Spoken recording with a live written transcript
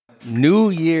New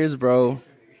Year's, bro.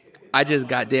 I just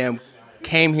goddamn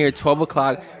came here 12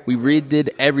 o'clock. We redid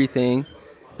everything.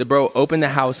 The bro opened the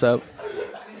house up.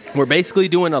 We're basically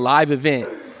doing a live event.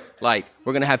 Like,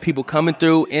 we're going to have people coming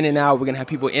through, in and out. We're going to have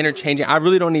people interchanging. I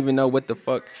really don't even know what the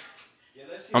fuck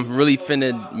I'm really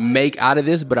finna make out of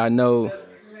this, but I know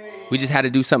we just had to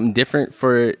do something different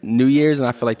for New Year's, and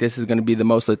I feel like this is going to be the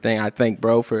most of the thing. I thank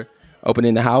bro for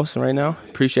opening the house right now.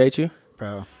 Appreciate you.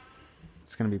 Bro,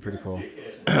 it's going to be pretty cool.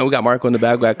 We got Marco in the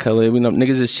back, we got Khalid. We know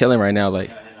niggas just chilling right now.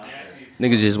 Like,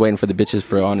 niggas just waiting for the bitches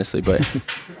for, honestly, but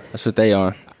that's what they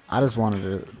are. I just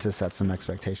wanted to set some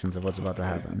expectations of what's about to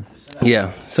happen.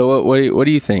 Yeah. So what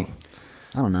do you think?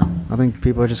 I don't know. I think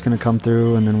people are just going to come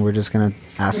through, and then we're just going to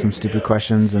ask some stupid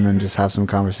questions, and then just have some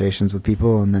conversations with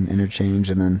people, and then interchange,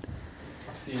 and then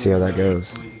see how that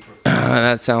goes.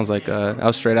 That sounds like that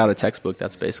was straight out of textbook.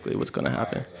 That's basically what's going to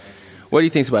happen. What do you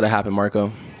think's about to happen,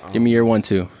 Marco? Give me your 1,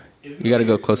 2. You got to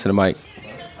go close to the mic.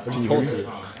 What do you hold to?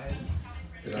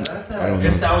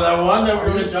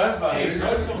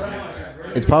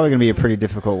 It's probably going to be a pretty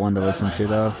difficult one to listen to,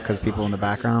 though, because people in the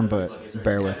background, but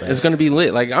bear with us. It's going to be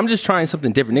lit. Like, I'm just trying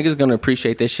something different. Niggas going to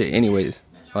appreciate this shit anyways.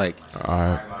 Like,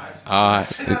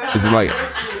 is it like...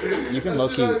 You can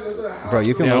low-key... Bro,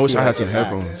 you can I low-key... wish I had some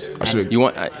headphones. I should. You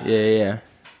want... yeah.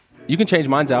 You can change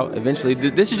mines out eventually.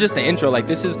 This is just the intro. Like,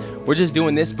 we're just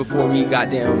doing this before we got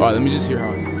down. All right, let me just hear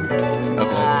how it's...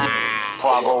 Okay.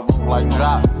 Before I go like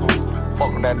drop,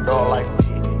 fuck that door like...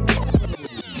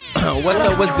 What's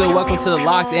up? What's good? Welcome to the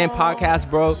Locked In Podcast,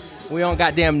 bro. We on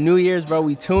goddamn New Year's, bro.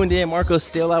 We tuned in. Marco's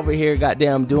still over here,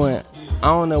 goddamn doing. I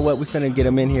don't know what we finna get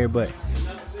him in here, but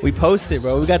we posted,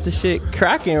 bro. We got the shit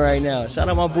cracking right now. Shout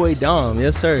out my boy Dom.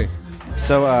 Yes, sir.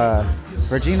 So,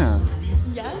 Regina.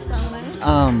 Yes, I'm there.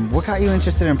 What got you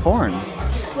interested in porn?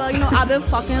 Well, I've been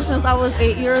fucking since I was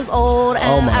 8 years old,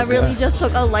 and I really just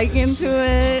took a liking to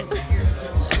it.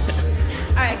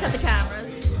 All right, cut the cameras.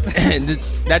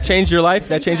 That changed your life?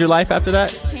 That changed your life after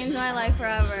that? Changed my life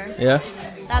forever. Yeah?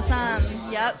 That's,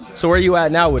 yep. So where are you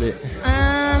at now with it?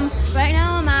 Right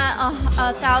now I'm at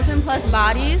 1,000+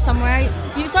 bodies somewhere.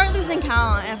 You start losing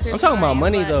count after I'm talking about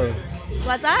money, though.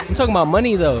 What's that? I'm talking about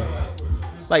money, though.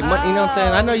 Like, money, you know what I'm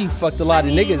saying? I know you fucked a lot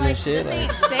of niggas and shit. This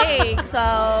ain't fake, so...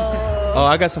 Oh,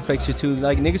 I got some fake shit, too.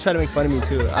 Like, niggas try to make fun of me,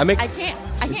 too. I can't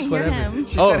hear him.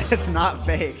 She said it's not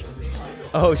fake.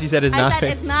 Oh, she said it's not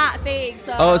fake. It's not fake,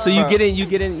 so... Oh, so you get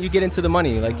into the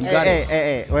money. Like, you got it.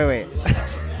 Hey, wait.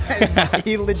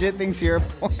 He legit thinks you're a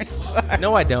porn star.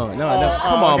 No, I don't.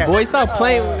 Come on, boy. Stop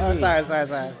playing with me.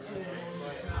 Sorry.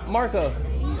 Marco,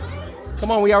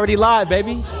 come on. We already live,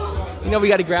 baby. We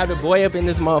got to grab the boy up in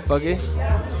this motherfucker.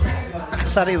 I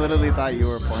thought he literally thought you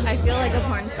were a porn star. I feel like a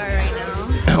porn star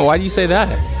right now. Why do you say that?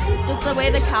 Just the way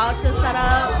the couch is set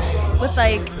up with,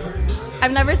 like...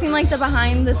 I've never seen, like, the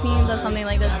behind the scenes of something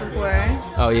like this before.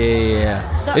 Oh, yeah.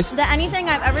 The anything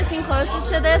I've ever seen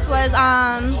closest to this was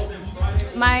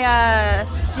my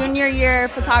junior year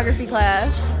photography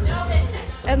class.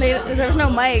 And there was no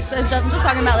mics. I'm just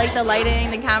talking about, like, the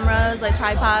lighting, the cameras, like,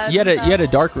 tripods. You had a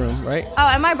dark room, right? Oh,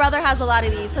 and my brother has a lot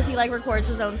of these because he, like, records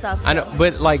his own stuff. I know,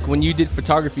 but, like, when you did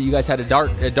photography, you guys had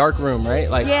a dark room, right?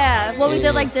 Like, yeah. Well, we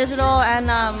did, like, digital and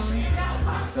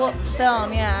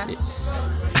film, yeah.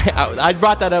 I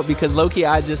brought that up because low-key,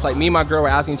 I just, like, me and my girl were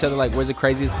asking each other, like, where's the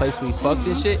craziest place we fucked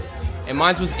and shit? And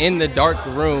mine was in the dark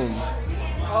room.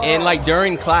 And, like,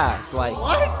 during class. Like,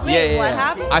 what? Wait, what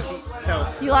happened? So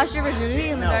you lost your virginity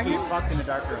in the dark room? No, he fucked in the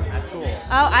dark room at school.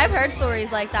 Oh, I've heard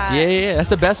stories like that. Yeah, that's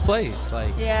the best place.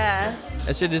 Like, yeah.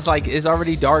 That shit is, like, it's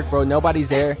already dark, bro. Nobody's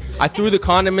there. I threw the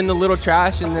condom in the little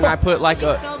trash, and then I put, like,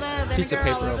 a piece of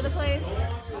paper all over the place?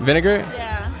 Vinegar?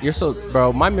 Yeah. You're so,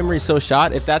 bro. My memory's so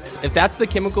shot. If that's the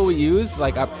chemical we use,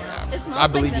 like, I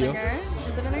believe like you.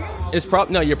 Is it vinegar? It's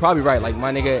no. You're probably right. Like,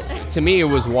 my nigga, to me it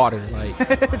was water. Like,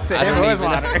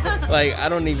 water. Like, I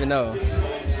don't even know.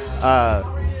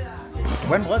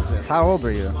 When was this? How old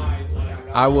were you?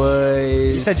 I was.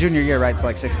 You said junior year, right? So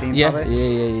like 16. Yeah.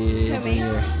 Probably? Yeah. Junior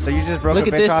year. So you just broke Look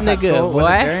a at bitch this off nigga, at school? boy.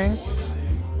 Was it during?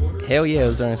 Hell yeah, it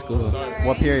was during school.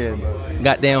 What period?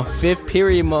 Goddamn 5th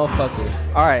period,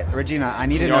 motherfucker. All right, Regina, I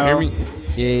need to know. Can y'all hear me?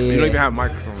 Yeah. You don't even have a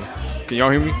microphone. Can y'all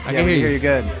hear me? I can hear you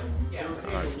good.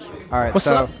 All right. What's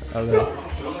up? Okay.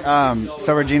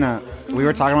 So Regina, we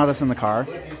were talking about this in the car,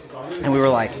 and we were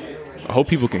like, I hope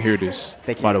people can hear this.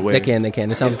 They can. By the way, They can.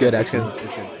 It sounds good, actually.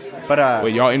 It's good. But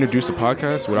wait, y'all introduced the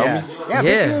podcast without me? Yeah,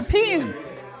 Yeah. but you were peeing.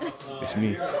 It's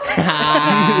me.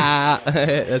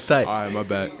 That's tight. All right, my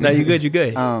bad. No, you good.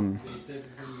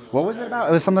 What was it about?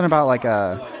 It was something about like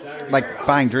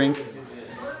buying drinks.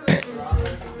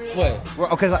 What?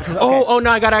 Well, okay. Oh no!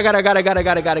 I got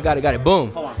it.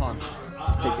 Boom. Hold on.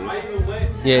 Take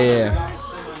these. Yeah.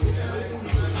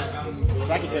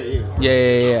 So I can hear you.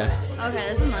 Yeah. Okay,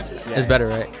 this is much better. It's better,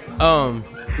 right?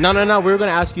 No. We were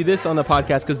gonna ask you this on the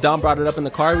podcast because Dom brought it up in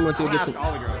the car. We went to go get some.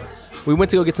 all the girls. We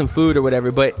went to go get some food or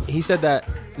whatever, but he said that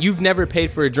you've never paid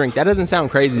for a drink. That doesn't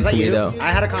sound crazy Was to that me you? though.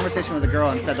 I had a conversation with a girl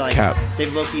and said like Cap.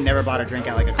 they've low-key never bought a drink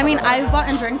at like a I mean, club. I've bought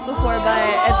in drinks before, but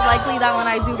it's likely that when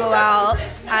I do go out,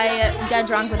 I get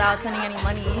drunk without spending any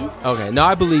money. Okay, no,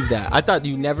 I believe that. I thought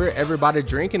you never ever bought a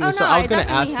drink, and Oh, so no, I was gonna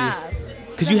definitely ask have. you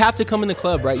because you have to come in the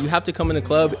club, right? You have to come in the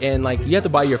club and like you have to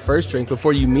buy your first drink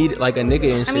before you meet like a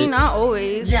nigga and shit. I mean, not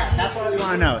always. Yeah, that's what we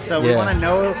want to know. So we Yeah. want to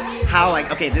know how,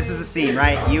 like, okay, this is a scene,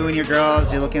 right? You and your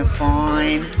girls, you're looking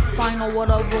fine. Final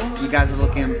whatever. You guys are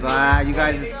looking bad. You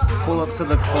guys just pull up to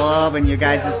the club and you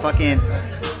guys just fucking,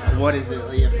 what is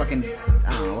it? You fucking,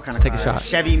 I don't know, what kind of Take a car? shot.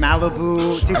 Chevy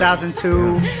Malibu,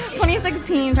 2002.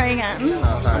 2016, try again.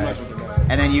 Oh, sorry.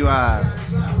 And then you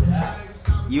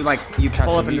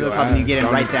pull up into the club and you get in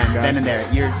right then and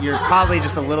there. You're probably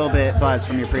just a little bit buzzed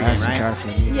from your pregame,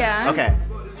 right? Yeah. Okay.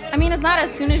 I mean, it's not as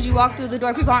soon as you walk through the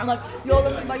door, people aren't like, yo,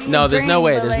 let's buy you No, a there's drink, no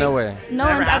way, but, there's like, no way. No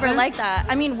Never one's ever happened? like that.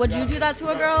 I mean, would you do that to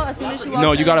a girl as soon as she walks No,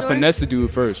 through you gotta the door? finesse the dude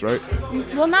first, right?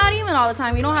 Well, not even all the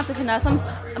time. You don't have to finesse them.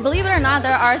 Believe it or not,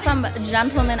 there are some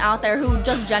gentlemen out there who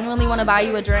just genuinely want to buy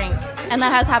you a drink. And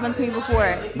that has happened to me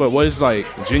before. But what is like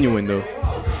genuine though?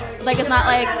 Like, it's not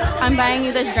like, I'm buying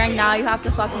you this drink, now you have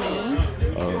to fuck me.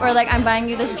 Or like, I'm buying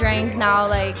you this drink, now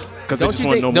like... Because they Don't just you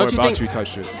want to think- know more don't you about think- you type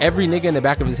shit. Every nigga in the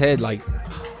back of his head, like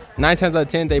 9 times out of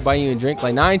 10, they buy you a drink.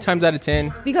 Like 9 times out of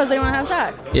 10, Because they want to have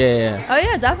sex. yeah. Oh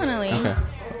yeah, definitely. Okay.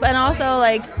 But and also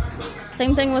like,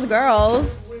 same thing with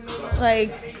girls.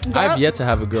 Like, I've yet to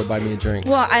have a girl buy me a drink,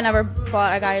 Well, I never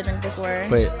bought a guy a drink before.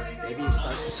 but.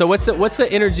 So what's the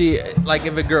energy like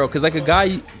of a girl? Cause like a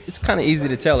guy, it's kind of easy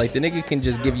to tell. Like the nigga can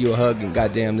just give you a hug and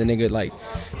goddamn the nigga like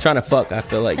trying to fuck. I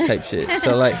feel like type shit.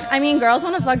 So like, I mean, girls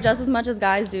want to fuck just as much as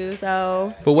guys do.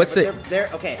 So but what's the? They're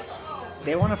okay.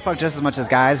 They want to fuck just as much as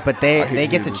guys, but they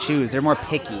get to choose. They're more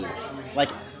picky. Like,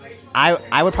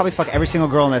 I would probably fuck every single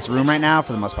girl in this room right now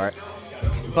for the most part.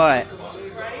 But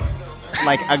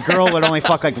like a girl would only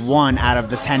fuck like 1 out of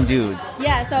the 10 dudes.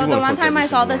 yeah. So You the wanna one fuck time every I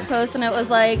saw single this post and it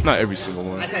was like, Not every single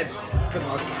one. said for the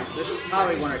most part. There's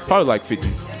probably 1 or 2. Probably like 50.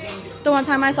 the one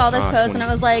time I saw this post 20. and it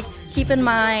was like, keep in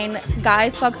mind,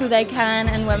 guys fuck who they can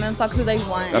and women fuck who they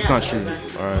want. That's not true.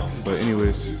 All right, but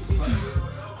anyways.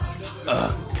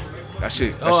 That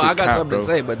shit. That Oh, shit I got cap, something bro. to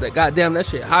say, but that goddamn that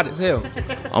shit hot as hell.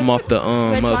 I'm off the Which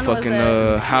one was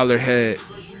motherfucking it? howler head.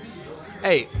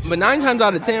 Hey, but 9 times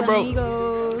out of 10, bro,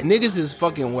 Amigos. niggas is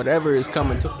fucking whatever is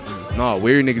coming to. Nah,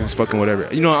 weird niggas is fucking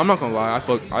whatever. You know, I'm not gonna lie.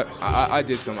 I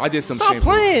did some Stop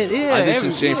shameful. playing, yeah. I did some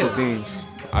every- shameful yeah. things.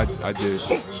 I did.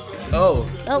 Oh,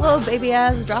 That little baby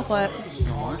ass droplet.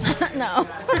 No.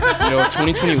 You know,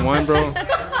 2021, bro.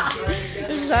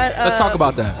 let's talk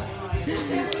about that.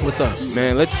 What's up?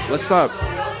 Man, let's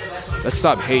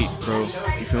stop hate, bro. You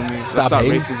feel me? Let's Stop stop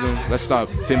hating? racism. Let's stop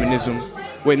feminism.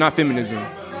 Wait, not feminism.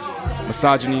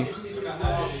 Misogyny.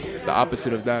 The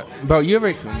opposite of that. Bro, you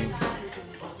ever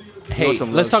hate?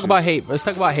 some Let's love talk shit. about hate. Let's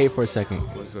talk about hate for a second.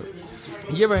 What's up?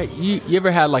 You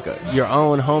ever had like your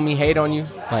own homie hate on you?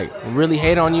 Like really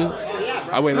hate on you?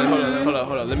 Wait, hold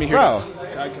on. Let me hear Bro,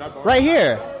 that. right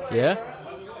here. Yeah.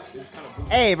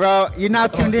 Hey, bro, you're now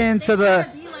tuned in to the.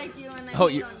 Oh,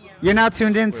 you, You're now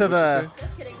tuned in to the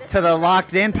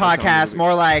Locked In podcast.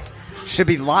 More like should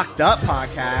be Locked Up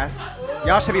podcast.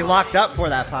 Y'all should be locked up for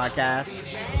that podcast.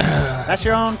 That's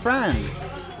your own friend.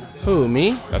 who,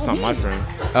 me? That's not my friend.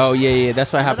 Oh yeah.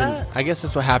 That's what happened. I guess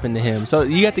that's what happened to him. So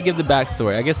you have to give the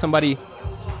backstory. I guess somebody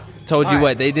told you All right.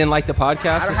 what they didn't like the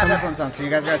podcast. I Or don't have something? headphones on, so you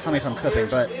guys gotta tell me if I'm clipping.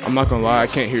 But I'm not gonna lie. I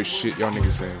can't hear shit y'all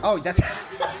niggas saying. oh, that's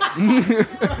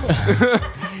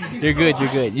You're good. You're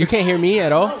good. You can't hear me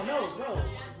at all.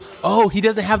 Oh, he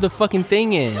doesn't have the fucking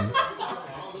thing in.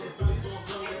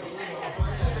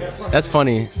 That's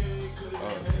funny.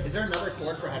 Is there another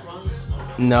cord for headphones?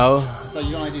 No. So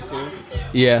you only do 2?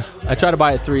 Yeah. I tried to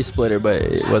buy a 3 splitter, but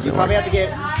it You wasn't. probably Working.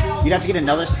 you'd have to get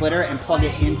another splitter and plug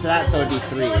it into that, so it'd be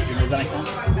 3. Does that make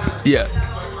sense? Yeah.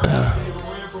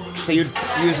 So you'd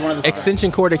use one of the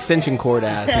Extension cord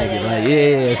ass nigga. Like,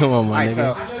 yeah, come on, my Alright,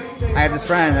 nigga. so I have this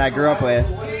friend that I grew up with,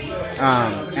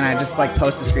 and I just like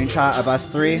post a screenshot of us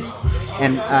 3,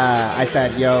 and I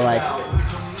said, "Yo, like,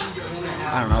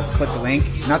 I don't know, click the link."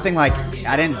 Nothing like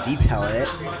I didn't detail it,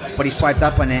 but he swiped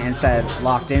up on it and said,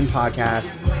 "Locked In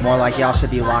podcast." More like y'all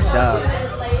should be locked up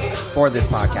for this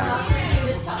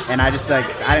podcast. And I just like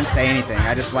I didn't say anything.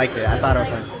 I just liked it. I thought it was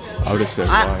fun. I would have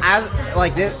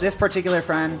said This particular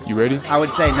friend. You ready? I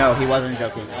would say no, he wasn't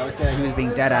joking. I would say that he was being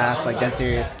dead ass, like dead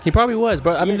serious. He probably was,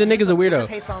 bro. I mean, the nigga's a He weirdo. just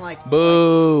hates on like.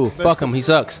 Boo. Fuck him. He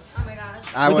sucks. Oh my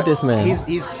gosh. Look at this man.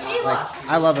 He's like,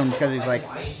 I love him because he's like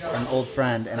an old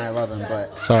friend, and I love him.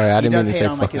 But Sorry, I didn't mean to he does say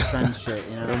hate on like fuck his him. friend's shit,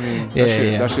 you know. I mean,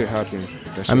 Yeah. that shit happened.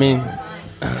 I mean,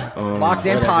 Locked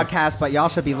in podcast, but y'all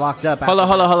should be locked up. hold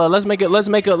on. Let's make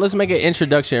an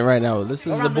introduction right now. This is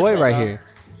the Around this boy way, right bro. here.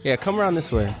 Yeah, come around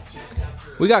this way.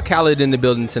 We got Khaled in the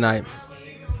building tonight.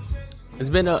 It's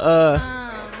been a Oh,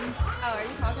 are you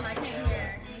talking? I can't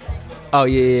hear. Oh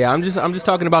yeah. I'm just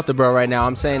talking about the bro right now.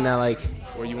 I'm saying that like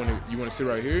Or you wanna sit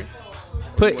right here?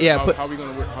 How we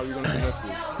gonna finesse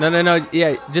this? No.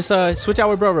 Yeah, just switch out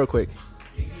with bro real quick.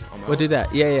 We'll do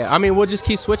that. Yeah. I mean, we'll just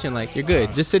keep switching. Like you're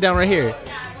good. Just sit down right here.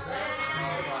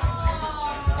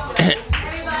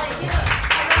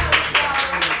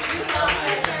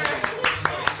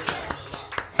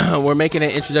 We're making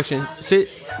an introduction. Sit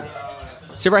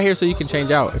right here so you can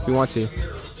change out if you want to.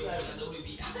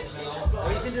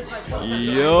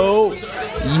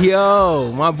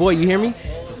 Yo, my boy, you hear me?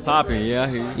 Popping, yeah, I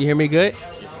hear you. You hear me good?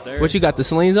 Sir. What you got? The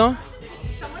Celine's on?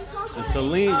 The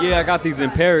Celine, yeah, I got these in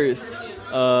Paris.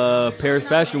 Paris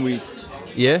Fashion Week.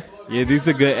 Yeah. Yeah, these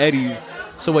are good Eddies.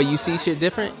 So what? You see shit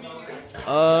different?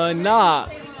 Nah.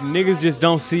 Niggas just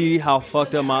don't see how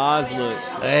fucked up my eyes look.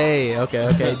 Hey,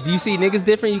 okay. Do you see niggas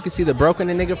different? You can see the broken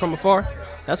nigga from afar.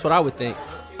 That's what I would think.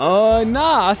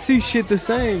 Nah, I see shit the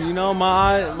same. You know,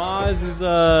 my eyes is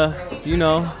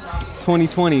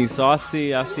 20/20, so I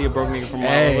see a broke nigga from all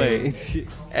the way.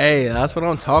 Hey, that's what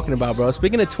I'm talking about, bro.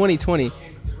 Speaking of 2020,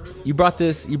 you brought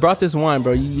this wine,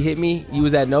 bro. You hit me. You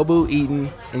was at Nobu eating,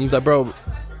 and you was like, bro,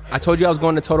 I told you I was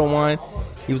going to Total Wine.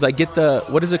 He was like, get the,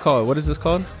 what is it called? What is this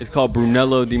called? It's called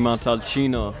Brunello di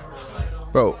Montalcino.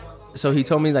 Bro, so he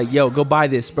told me like, yo, go buy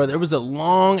this, bro. There was a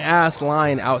long ass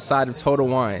line outside of Total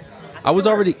Wine. I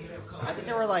think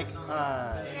they were like,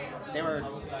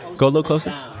 Go a little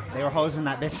closer. They were hosing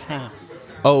that bitch down.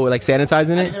 Oh, like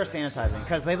sanitizing I think they it? were sanitizing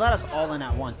because they let us all in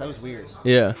at once. That was weird.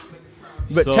 Yeah.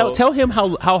 But So- tell him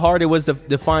how hard it was to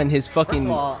find his First fucking.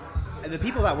 of all, the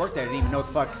people that worked there didn't even know what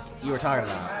the fuck you were talking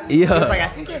about. Yeah. It was like, I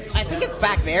think it's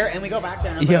back there, and we go back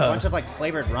there and there's like Yeah. a bunch of like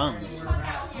flavored rums.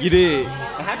 You did.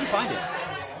 But how'd you find it?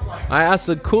 I asked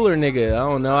the cooler nigga. I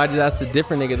don't know. I just asked a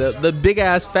different nigga. The big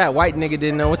ass fat white nigga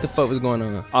didn't know what the fuck was going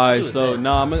on. All right, so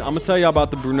now I'm gonna tell you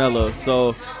about the Brunello.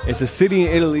 So it's a city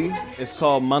in Italy. It's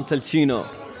called Montalcino.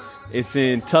 It's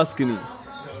in Tuscany.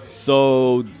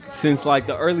 So since like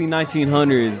the early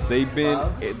 1900s, they've been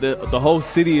the whole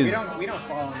city is. We don't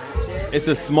follow that shit. It's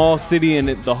a small city, and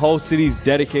the whole city's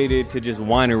dedicated to just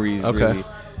wineries. Okay. Really.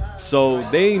 So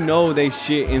they know they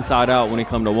shit inside out when it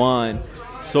come to wine.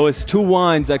 So it's two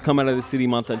wines that come out of the city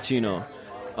Montalcino.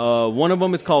 One of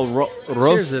them is called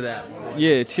Cheers to that.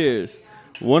 Yeah, cheers.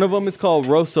 One of them is called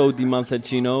Rosso di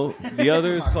Montalcino. The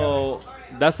other is called,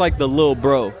 that's like the little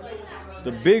bro.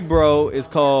 The big bro is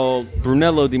called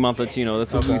Brunello di Montalcino.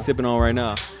 That's what we're sipping on right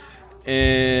now.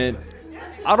 And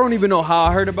I don't even know how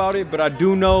I heard about it, but I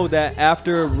do know that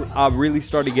after I really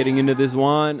started getting into this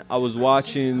wine, I was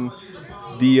watching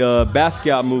the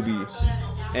Basquiat movie.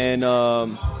 And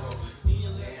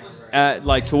at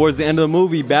like towards the end of the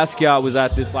movie, Basquiat was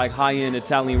at this like high-end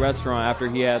Italian restaurant after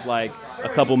he had like a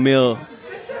couple meals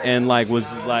and like was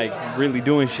like really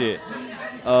doing shit.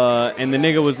 And the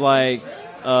nigga was like,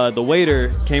 the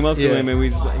waiter came up to him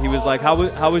and he was like,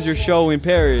 how was your show in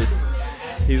Paris?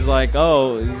 He's like,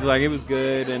 it was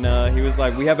good. And he was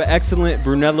like, we have an excellent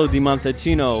Brunello di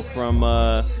Montalcino from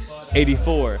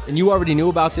 84. And you already knew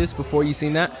about this before you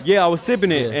seen that? Yeah, I was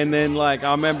sipping it, Yeah. and then like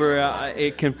I remember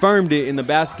it confirmed it in the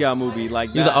Basquiat movie.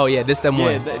 Like, You was like, oh yeah, this them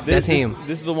one. That's him.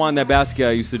 This is the one that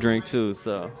Basquiat used to drink too.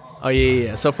 So Oh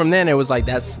yeah. So from then it was like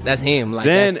that's him. Like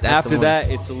then that's after the one. that,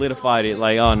 it solidified it.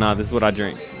 Like, oh no, this is what I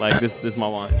drink. Like this is my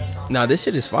wine. Nah, this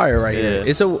shit is fire right here.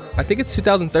 Yeah. I think it's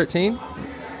 2013.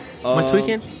 Am I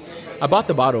tweaking? I bought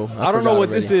the bottle. I don't know what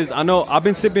this is. I know I've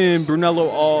been sipping Brunello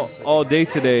all day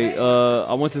today.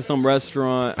 I went to some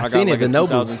restaurant. I got seen it, like the a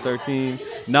Nobu. 2013.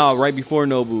 No, right before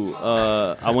Nobu.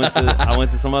 I went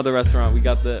to some other restaurant. We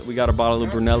got a bottle of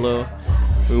Brunello.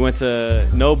 We went to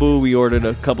Nobu. We ordered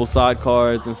a couple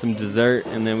sidecards and some dessert,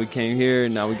 and then we came here.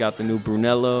 And now we got the new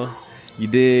Brunello. You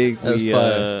dig? That was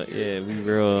fire. Yeah, we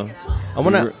real. I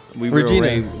wanna we real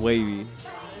Regina. wavy.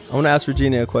 I want to ask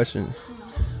Regina a question.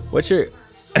 What's your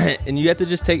and you have to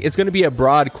just take. It's going to be a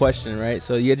broad question, right?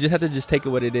 So you just have to just take it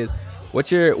what it is.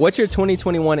 What's your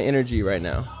 2021 energy right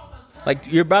now? Like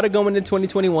you're about to go into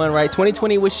 2021, right?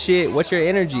 2020 was shit. What's your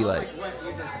energy like?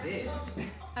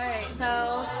 Alright,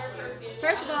 so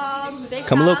first of all, big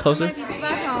Come a little shout out to closer. my people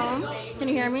back home.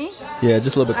 hear me? Yeah,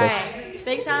 just a little bit All closer. right.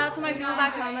 Big shout out to my people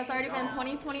back home. It's already been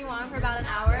 2021 for about an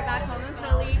hour back home in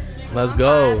Philly. Let's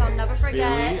go. I'll never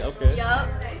forget. Philly? Okay. Yup.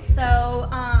 So,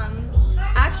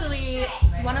 actually,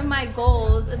 one of my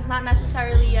goals, it's not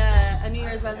necessarily a New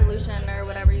Year's resolution or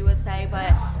whatever you would say,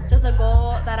 but just a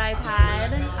goal that I've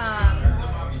had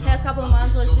past couple of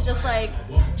months was to just like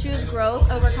choose growth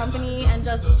over company and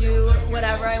just do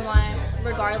whatever I want,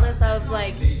 regardless of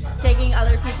like taking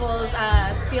other people's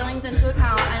feelings into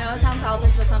account. I know it sounds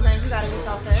selfish, but sometimes you gotta be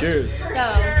selfish. Cheers. So,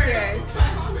 cheers.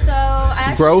 So, I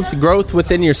actually Growth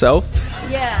within yourself.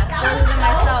 yeah, growth within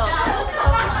myself.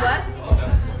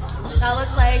 What? That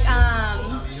looks like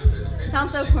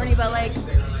sounds so corny, but like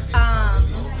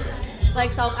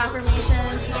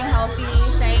self-affirmations, eating healthy,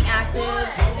 staying active,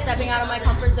 stepping out of my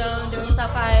comfort zone, doing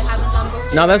stuff I haven't done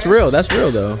before. No, that's real. That's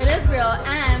real though. It is real.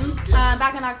 And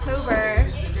back in October,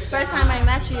 first time I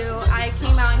met you, I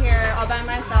came out here all by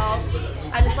myself.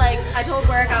 I told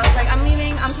work, I was like, I'm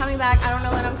leaving, I'm coming back. I don't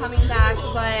know when I'm coming back,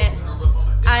 but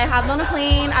I hopped on a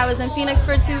plane. I was in Phoenix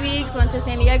for 2 weeks, went to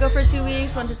San Diego for 2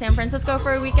 weeks, went to San Francisco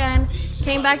for a weekend,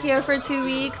 came back here for 2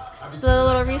 weeks, did a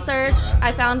little research.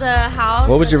 I found a house.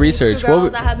 What was your with these research? Two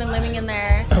girls that have been living in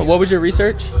there. What was your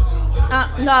research?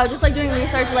 No, just like doing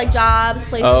research, like jobs,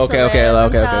 places Oh, to live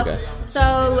and stuff. okay.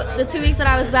 So the 2 weeks that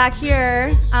I was back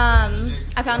here,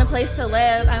 I found a place to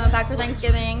live. I went back for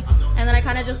Thanksgiving, and then I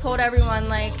kind of just told everyone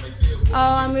like, oh,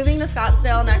 I'm moving to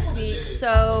Scottsdale next week,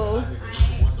 so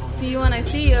see you when I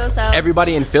see you. So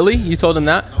Everybody in Philly? You told them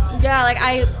that? yeah, like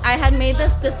I had made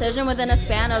this decision within a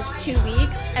span of 2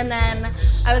 weeks, and then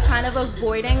I was kind of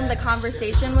avoiding the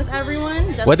conversation with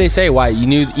everyone. Just What'd they say? Why? You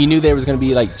knew they was gonna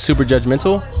be like super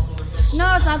judgmental?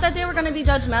 No, it's not that they were gonna be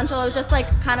judgmental. It was just like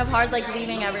kind of hard, like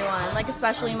leaving everyone, like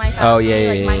especially my family, Oh,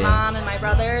 yeah, my mom and my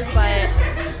brothers. But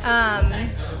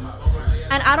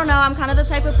and I don't know, I'm kind of the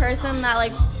type of person that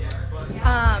like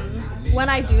when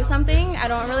I do something, I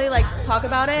don't really like talk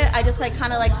about it. I just like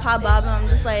kind of like pop up, and I'm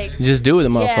just like. You just do it, the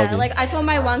motherfucker. Yeah, like I told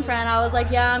my one friend, I was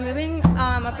like, yeah, I'm moving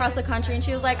across the country, and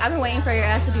she was like, I've been waiting for your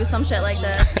ass to do some shit like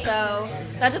this. So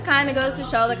that just kind of goes to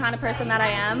show the kind of person that I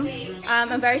am.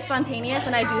 I'm very spontaneous,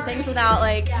 and I do things without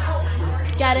like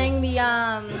getting the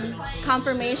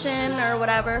confirmation or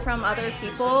whatever from other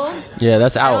people. Yeah,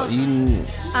 that's out. don't- You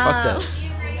fuck that.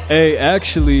 Hey,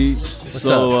 actually,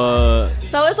 So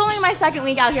it's only my second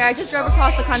week out here. I just drove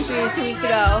across the country 2 weeks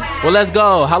ago. Well, let's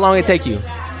go. How long did it take you?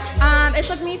 It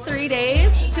took me 3 days,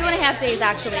 2.5 days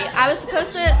actually. I was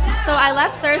supposed to, so I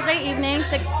left Thursday evening,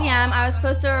 6 p.m. I was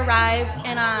supposed to arrive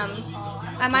in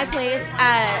at my place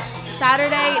at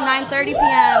Saturday, 9:30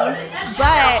 p.m.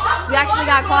 But we actually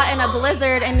got caught in a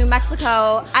blizzard in New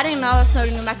Mexico. I didn't know it snowed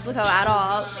in New Mexico at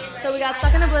all. So we got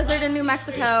stuck in a blizzard in New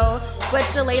Mexico, which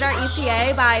delayed our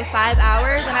ETA by 5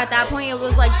 hours. And at that point, it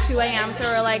was like 2 a.m. So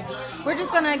we're like, we're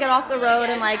just gonna get off the road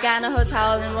and like get in a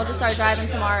hotel, and then we'll just start driving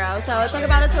tomorrow. So it took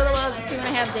about a total of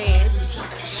 2.5 days.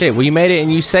 Shit, well, you made it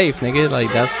and you safe, nigga.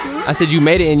 Like, that's. I said you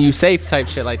made it and you safe type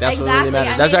shit. Like, that's what really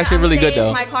matters. That's actually really good,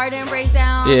 though. My car didn't break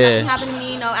down. Yeah. Nothing happened to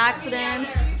me. No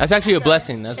accidents. That's actually a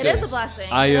blessing. That's It good. is a blessing.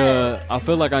 I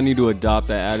feel like I need to adopt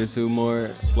that attitude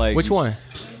more. Like, Which one?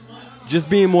 just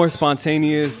being more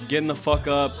spontaneous, getting the fuck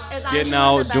up, It's getting honestly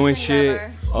out, the best doing thing shit.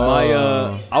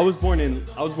 ever. I was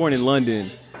born in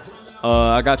London.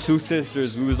 I got two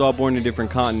sisters. We was all born in different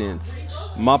continents.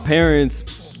 My parents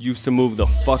used to move the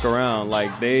fuck around.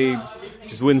 Like they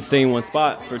just wouldn't stay in one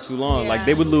spot for too long. Yeah. Like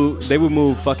they would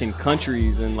move fucking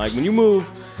countries, and like when you move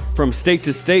from state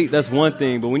to state, that's one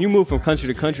thing. But when you move from country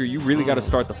to country, you really got to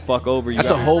start the fuck over. That's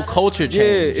a whole culture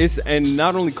change. Yeah, it's and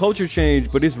not only culture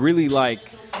change, but it's really like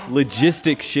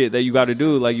logistic shit that you got to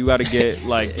do. Like you got to get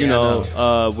like you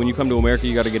know when you come to America,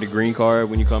 you got to get a green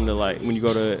card. When you come to when you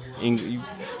go to England,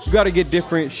 you got to get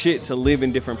different shit to live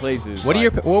in different places. What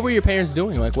were your parents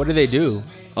doing? Like, what do they do?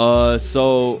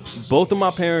 So both of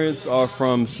my parents are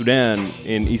from Sudan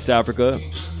in East Africa,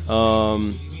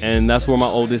 and that's where my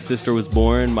oldest sister was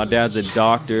born. My dad's a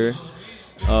doctor,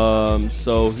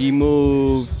 so he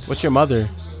moved. What's your mother?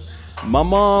 My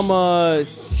mom,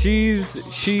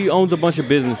 she owns a bunch of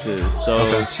businesses,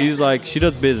 so she's like she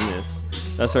does business.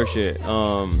 That's her shit.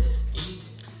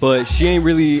 But she ain't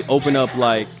really open up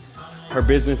like her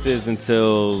businesses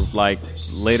until like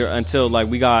later, until like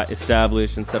we got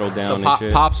established and settled down So and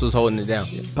shit. Pops was holding it down.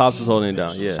 Pops was holding it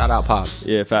down. Yeah. Shout out Pops.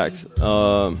 Yeah, facts.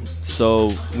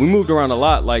 So we moved around a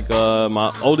lot. Like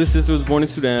my oldest sister was born in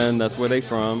Sudan. That's where they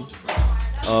from.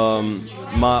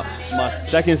 My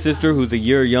second sister, who's a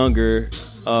year younger,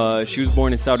 she was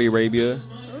born in Saudi Arabia.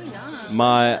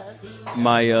 My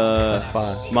That's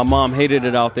fine. mom hated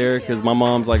it out there because my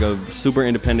mom's like a super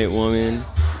independent woman.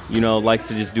 likes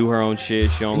to just do her own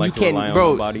shit. She don't like to rely on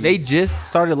nobody. They just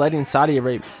started letting Saudi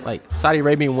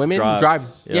Arabian women drive.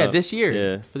 Yeah, this year.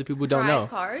 Yeah. For the people who don't know,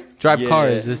 cars. drive Yeah.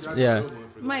 cars. Oh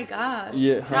my gosh.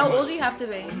 Yeah. How old do you have to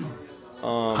be?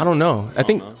 I don't know.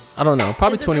 I don't know.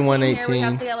 Probably Is it the 21, same here? We 18.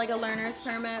 have to get like a learner's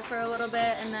permit for a little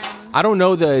bit, and then. I don't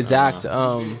know the exact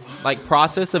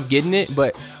process of getting it,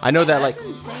 but I know that That's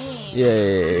insane.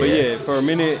 yeah. But yeah, for a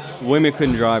minute, women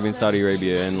couldn't drive in Saudi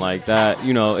Arabia, and like that,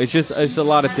 it's a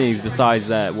lot of things besides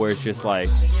that where it's just like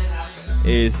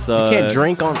it's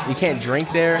You can't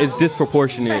drink there. It's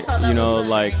disproportionate,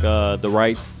 the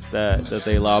rights that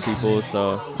they allow people.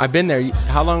 So I've been there.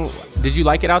 How long did you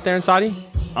like it out there in Saudi?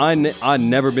 I'd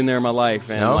never been there in my life,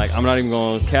 and No? I'm not even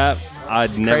going to cap.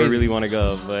 I'd never crazy. really want to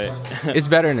go, but It's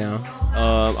better now.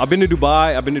 I've been to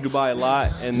Dubai. I've been to Dubai a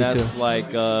lot, and Me that's too. like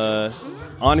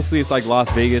honestly, it's like Las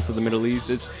Vegas of the Middle East.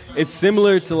 It's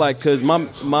similar to like because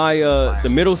my the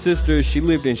middle sister, she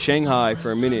lived in Shanghai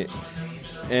for a minute,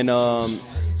 and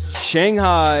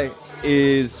Shanghai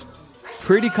is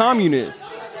pretty communist,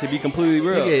 to be completely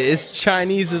real. It's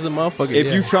Chinese as a motherfucker.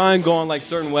 If you try and go on like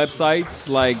certain websites,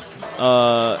 like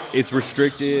it's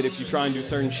restricted. If you try and do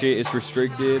certain shit, it's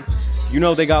restricted.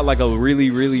 They got like a really,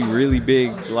 really, really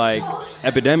big like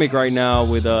epidemic right now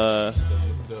with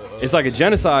it's like a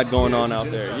genocide going on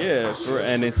out there. Yeah,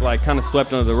 and it's like kind of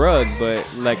swept under the rug, but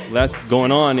like that's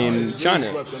going on in China.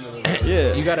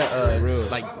 Yeah, you gotta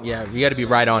you gotta be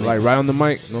right on it. Like right on the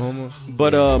mic, no homo.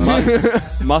 But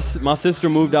my sister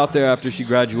moved out there after she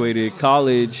graduated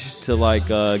college to like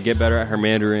get better at her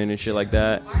Mandarin and shit like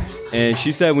that. And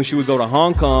she said when she would go to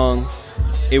Hong Kong,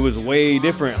 it was way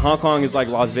different. Hong Kong is like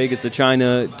Las Vegas of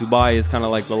China. Dubai is kind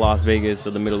of like the Las Vegas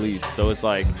of the Middle East. So it's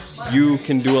like you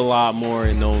can do a lot more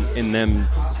in them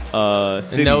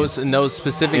cities. In those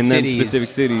specific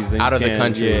cities than out you of the can,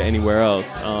 country. yeah, anywhere else.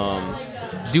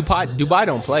 Dubai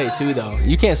don't play too though.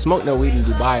 You can't smoke no weed in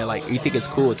Dubai. Like you think it's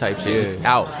cool type shit. It's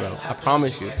out, bro. I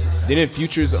promise you. Didn't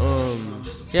Future's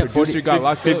producer 40 got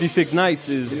locked up? 56 Nights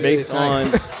is based on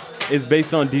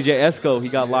DJ Esco. He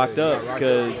got locked up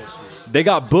because they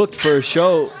got booked for a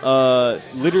show.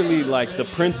 Literally, like the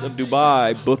Prince of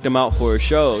Dubai booked them out for a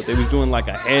show. They was doing like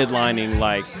a headlining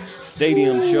like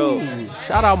stadium show.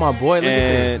 Shout out my boy. Look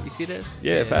And- at this. You see this?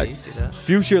 Yeah, facts. You see that?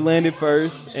 Future landed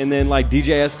first, and then like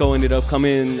DJ Esco ended up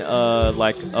coming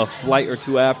like a flight or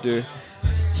two after.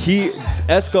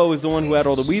 Esco is the one who had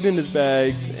all the weed in his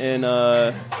bags, and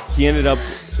he ended up.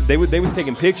 They was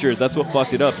taking pictures. That's what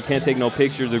fucked it up. You can't take no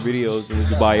pictures or videos in the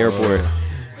Dubai airport.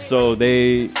 So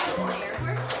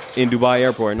in Dubai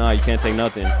airport, you can't take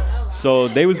nothing. So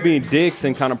they was being dicks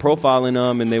and kind of profiling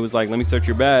them, and they was like, let me search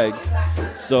your bags.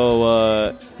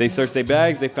 So they searched their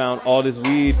bags. They found all this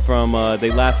weed from,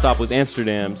 their last stop was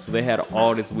Amsterdam. So they had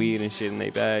all this weed and shit in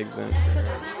their bags.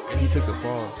 And He took the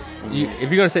fall.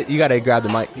 If you're gonna say, you gotta grab the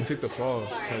mic. He took the fall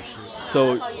type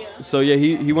shit. so yeah,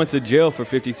 he went to jail for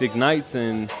 56 nights,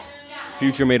 and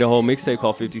Future made a whole mixtape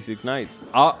called 56 Nights.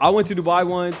 I went to Dubai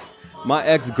once. My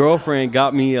ex-girlfriend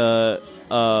got me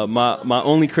my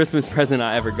only Christmas present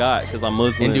I ever got because I'm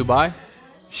Muslim. In Dubai?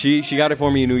 She got it for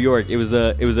me in New York. It was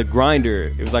a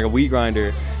grinder. It was like a weed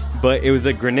grinder, but it was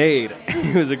a grenade.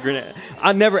 It was a grenade.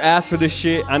 I never asked for this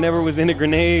shit. I never was into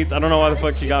grenades. I don't know why the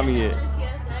fuck she got me it.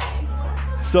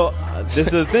 So this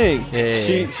is the thing. Yeah.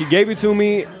 She gave it to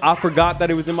me. I forgot that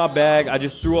it was in my bag. I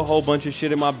just threw a whole bunch of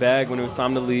shit in my bag when it was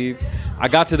time to leave. I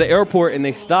got to the airport and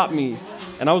they stopped me.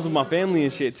 And I was with my family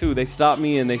and shit too. They stopped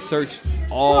me and they searched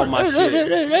all my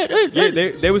shit.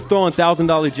 Yeah, they was throwing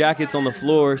 $1,000 jackets on the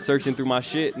floor, searching through my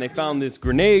shit, and they found this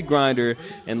grenade grinder.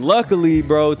 And luckily,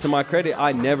 bro, to my credit,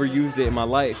 I never used it in my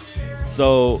life.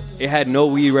 So it had no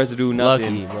weed residue,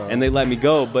 nothing. Lucky, bro. And they let me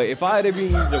go. But if I had ever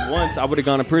used it once, I would have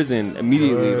gone to prison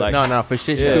immediately. Like, No, for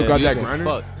shit. Yeah. Still got You that been grinder?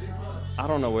 fucked. I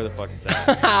don't know where the fuck it's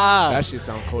at. That shit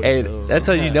sound cold. Hey, as hell. that's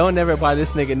how you don't never buy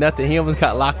this nigga nothing. He almost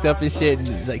got locked up and shit, and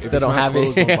he's like still it's don't not have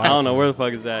closed, it. don't buy I don't know where the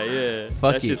fuck it's at. Yeah,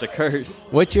 Fuck that you. shit's a curse.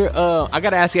 What's your I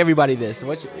gotta ask everybody this.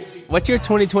 What's your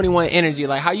 2021 energy?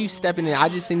 Like how you stepping in? I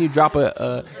just seen you drop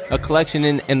a collection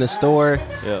in the store,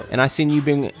 Yeah. and I seen you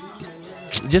being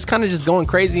just kind of just going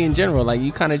crazy in general. Like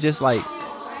you kind of just like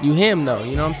you him though.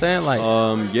 You know what I'm saying? Like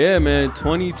Yeah, man.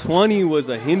 2020 was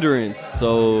a hindrance,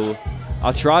 so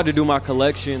I tried to do my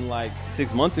collection like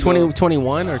 6 months ago.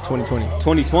 2021 or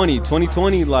 2020?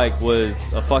 2020 like was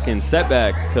a fucking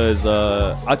setback because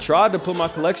I tried to put my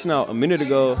collection out a minute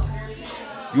ago.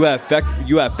 You have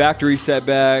factory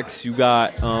setbacks, you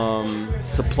got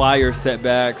supplier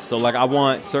setbacks. So like I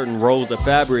want certain rolls of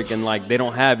fabric and like they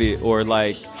don't have it, or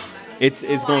like it's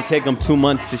gonna take them 2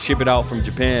 months to ship it out from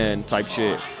Japan type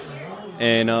shit.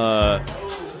 And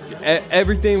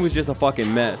everything was just a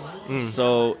fucking mess.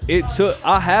 So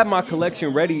I had my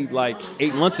collection ready like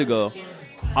 8 months ago.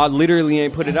 I literally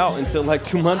ain't put it out until like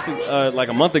 2 months, like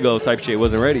a month ago type shit.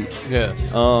 Wasn't ready. Yeah.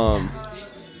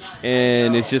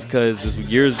 And it's just because this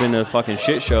year's been a fucking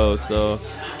shit show. So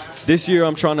this year I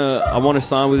want to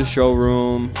sign with a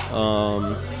showroom.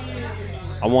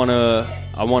 I want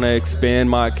to expand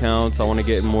my accounts. I want to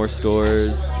get in more stores.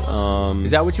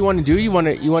 Is that what you want to do? You want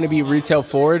to be retail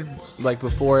forward, like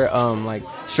before, like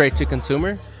straight to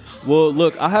consumer? Well,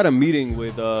 look, I had a meeting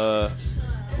with.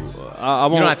 I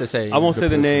won't, you don't have to say. I won't say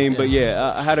the name, but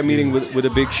yeah, I had a meeting with a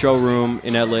big showroom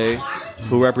in LA,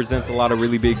 who represents a lot of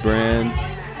really big brands.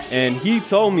 And he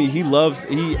told me he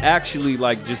actually,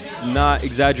 like, just not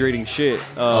exaggerating shit.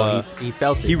 He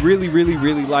felt it. He really, really,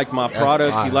 really liked my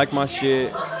product. He liked my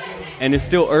shit. And it's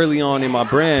still early on in my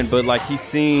brand, but like he's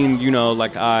seen, you know,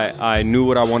 like I knew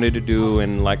what I wanted to do,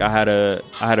 and like I had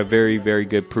a very, very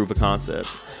good proof of concept.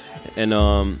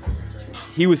 And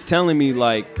he was telling me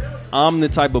like I'm the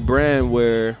type of brand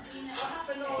where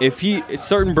if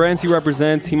certain brands he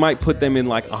represents, he might put them in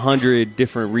like 100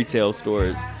 different retail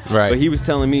stores. Right. But he was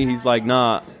telling me, he's like,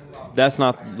 nah, that's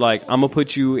not, like, I'm gonna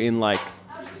put you in like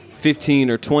 15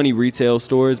 or 20 retail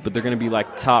stores, but they're gonna be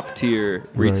like top tier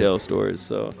retail stores.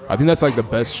 So I think that's like the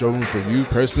best showroom for you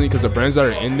personally, because the brands that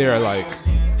are in there are like,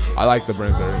 I like the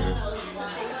brands that are in there,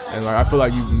 and like I feel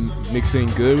like you mixing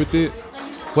good with it.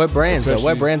 What brands? Especially-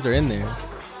 What brands are in there?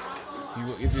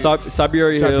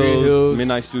 Siberia Hills,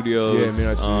 Midnight Studios. Yeah,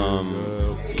 Midnight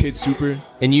Studios. Kid Super.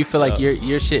 And you feel like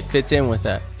your shit fits in with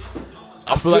that?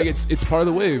 I feel like it's part of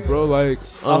the wave, bro. Like,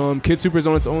 Kid Super's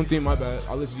on its own theme. My bad.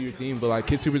 I'll listen to your theme, but like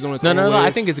Kid Super's on its own wave. No,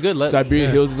 I think it's good. Siberia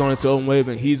Hills is on its own wave,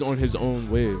 and he's on his own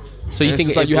wave. So you And think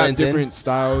it's just like you have blends in? different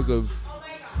styles of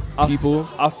people?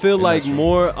 I feel like that's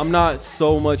more. I'm not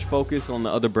so much focused on the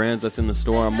other brands that's in the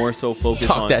store. I'm more so focused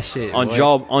Talk on that shit, on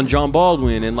boy. John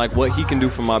Baldwin and like what he can do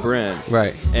for my brand,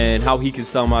 Right. And how he can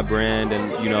sell my brand,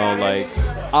 and you know, like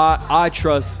I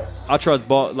trust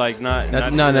like not No,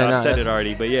 I said that's- it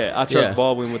already, but yeah, I trust Yeah.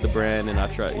 Baldwin with the brand, and I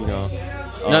trust, you know.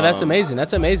 No, that's amazing.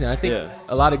 That's amazing. I think Yeah.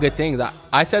 a lot of good things.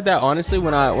 I said that honestly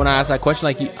when I asked that question,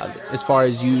 like as far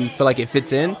as you feel like it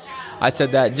fits in, I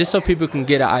said that just so people can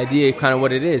get an idea of kind of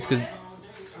what it is. Because,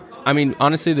 I mean,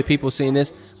 honestly, the people seeing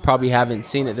this probably haven't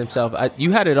seen it themselves.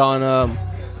 You had it on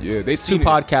Yeah, they two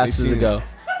podcasts ago.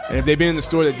 And if they've been in the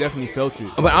store, they definitely felt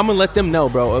it. But I'm going to let them know,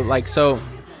 bro. Like, so,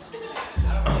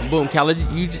 boom, Khaled,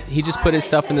 he just put his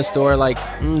stuff in the store like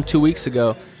 2 weeks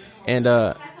ago. And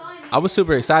I was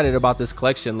super excited about this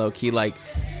collection, low-key. Like,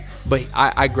 but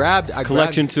I grabbed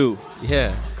Collection 2.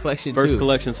 Yeah, collection First 2.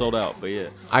 collection sold out, but yeah.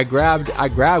 I grabbed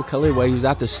Khalid while he was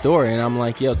at the store, and I'm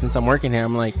like, yo, since I'm working here,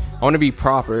 I'm like, I want to be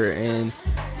proper and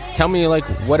tell me like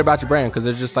what about your brand, because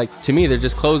they're just like, to me, they're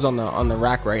just clothes on the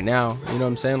rack right now. You know what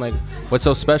I'm saying? Like, what's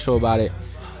so special about it?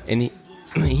 And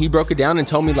he broke it down and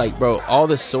told me like, bro, all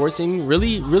the sourcing,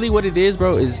 really what it is,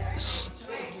 bro, is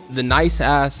the nice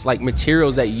ass like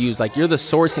materials that you use. Like, you're the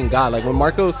sourcing guy. Like when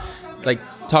Marco like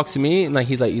talks to me and like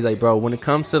he's like, bro, when it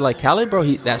comes to like Khaled, bro,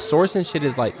 that sourcing shit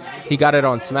is like, he got it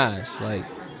on Smash. Like,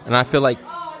 and I feel like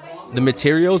the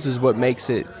materials is what makes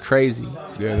it crazy.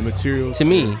 Yeah, the materials. To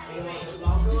me.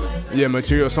 Yeah,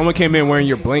 material. Someone came in wearing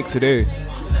your blank today,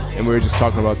 and we were just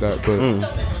talking about that.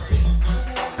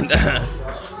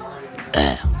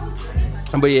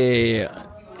 But But yeah.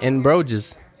 And bro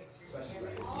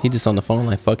he just on the phone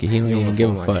like, fuck it. He don't even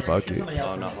give a fuck. Fuck it.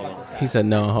 Oh, no, hold on. He said,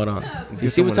 no, hold on. You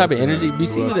see what someone type of else in energy? there. You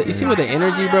see Who else you see in what the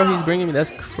energy, bro, he's bringing me? That's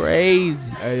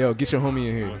crazy. Hey, yo, get your homie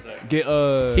in here. Get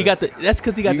He got that's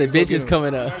because he got the You go get bitches him.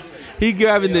 coming up. He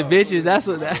grabbing the bitches. That's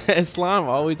what that slime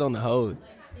always on the hose.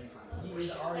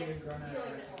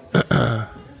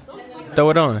 Throw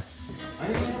it on.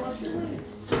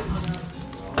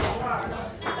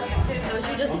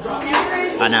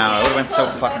 I know, it would have been so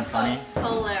fucking funny.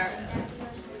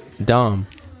 Dom,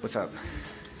 What's up?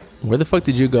 where the fuck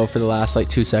did you go for the last like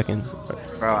 2 seconds?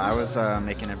 Bro, I was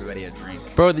making everybody a drink.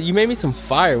 Bro, you made me some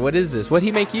fire. What is this? What'd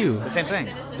he make you? The same thing.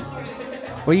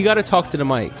 Well, you gotta talk to the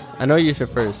mic. I know you're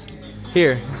first.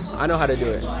 Here, I know how to do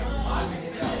it.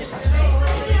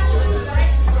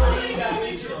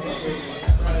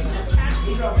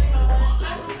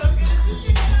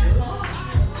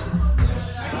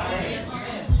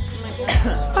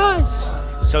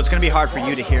 So it's gonna be hard for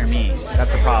you to hear me.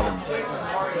 That's the problem.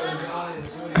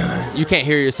 You can't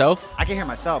hear yourself? I can hear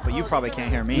myself, but you probably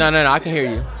can't hear me. No, I can hear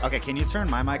you. Okay, can you turn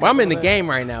my mic? Well, up I'm a in the little bit? game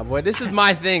right now, boy. This is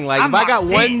my thing. Like, I'm if I got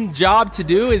not- one job to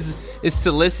do is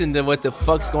to listen to what the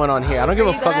fuck's going on here. I don't give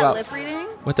Are a you fuck good at about lip reading?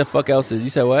 what the fuck else is. You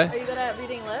said what? Are you good at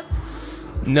reading lips?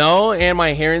 No, and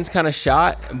my hearing's kind of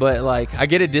shot, but like I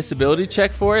get a disability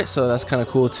check for it, so that's kind of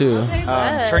cool too.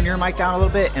 Turn your mic down a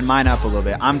little bit and mine up a little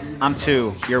bit. I'm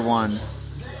 2. You're 1.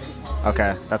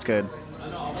 Okay, that's good.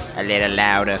 A little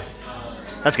louder.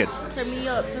 That's good. Turn me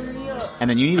up. And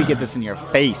then you need to get this in your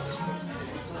face.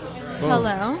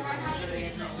 Hello.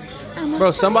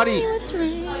 Bro, somebody.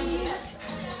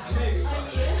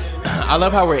 I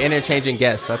love how we're interchanging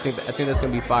guests. I think that's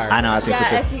gonna be fire. I know. I think so Yeah,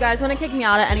 too. if you guys want to kick me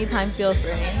out at any time, feel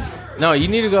free. No, you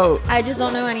need to go. I just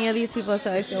don't know any of these people,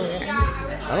 so I feel weird.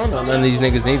 I don't know none of these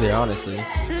niggas neither, honestly.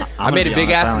 I made a big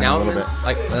ass announcement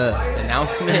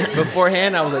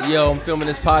beforehand. I was like, "Yo, I'm filming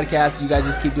this podcast. You guys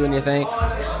just keep doing your thing."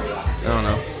 I don't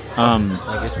know.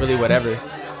 Like it's really whatever.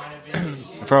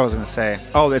 What I was gonna say.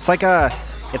 Oh, it's like that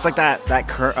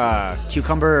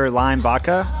cucumber lime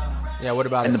vodka Yeah. What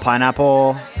about and it? the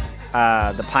pineapple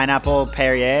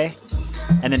Perrier,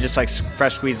 and then just like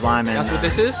fresh squeezed lime. And That's what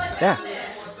this is. yeah,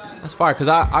 That's fire. Cause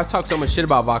I talk so much shit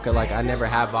about vodka. Like I never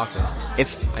have vodka.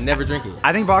 I never drink it.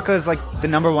 I think vodka is like the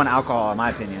 #1 alcohol in my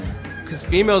opinion. Cause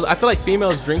I feel like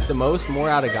females drink the most, more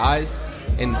out of guys,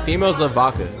 and females love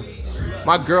vodka.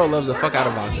 My girl loves the fuck out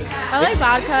of vodka. I like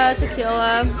vodka,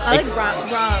 tequila. I like rum.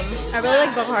 I really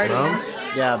like Bacardi. Rum?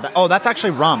 Yeah. That's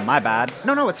actually rum. My bad.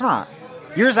 No, it's not.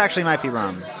 Yours actually might be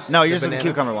rum. No, yours is the banana?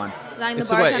 cucumber one. Like the It's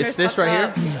what? bartenders It's this fuck right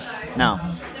up. here. No,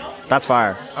 that's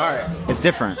fire. All right, It's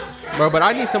different. bro. But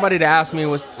I need somebody to ask me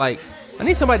I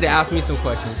need somebody to ask me some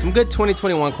questions, some good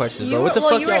 2021 questions, bro. What the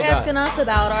fuck you y'all were asking got us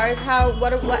about ours.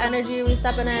 What energy are we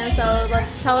stepping in? So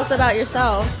let's tell us about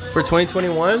yourself for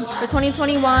 2021? for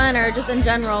 2021 or just in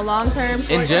general, long term.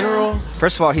 In general,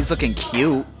 First of all, he's looking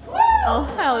cute. Oh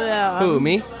hell yeah. who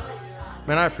me?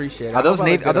 Man, I appreciate it. Are those I hope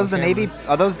I look Are good those on the camera. navy?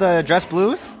 Are those the dress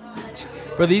blues?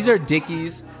 Bro, these are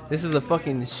Dickies. This is a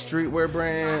fucking streetwear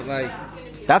brand. Like,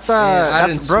 That's man, I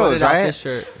didn't that's sweat bros, it out right? this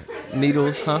shirt.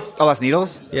 Needles, huh? Oh, that's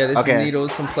Needles. Yeah, this okay. is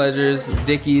Needles, some Pleasures, some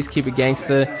Dickies, keep it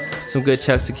gangsta, some good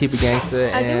Chucks to keep it gangsta,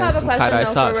 I and do have a some question tie-dye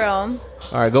though, socks. for real.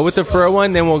 All right, go with the fur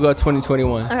one, then we'll go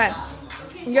 2021. Okay.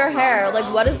 Your hair, like,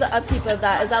 what is the upkeep of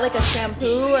that? Is that like a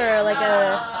shampoo or like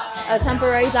a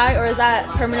temporary dye, or is that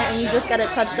permanent and you just get it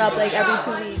touched up like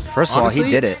every 2 weeks? First of all, Honestly, he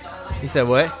did it. You said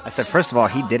what? I said, first of all,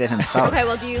 he did it himself. Okay,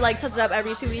 well, do you like touch it up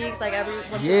every 2 weeks, like every?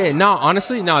 Yeah, no,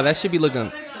 honestly, no, that should be looking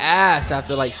ass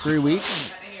after like 3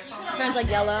 weeks. Turns like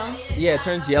yellow. Yeah, it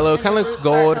turns yellow, And kind the of looks roots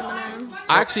start gold. coming in.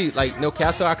 I actually, like, no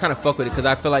cap though, I kind of fuck with it because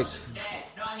I feel like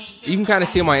you can kind of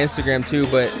see on my Instagram too,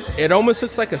 but it almost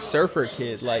looks like a surfer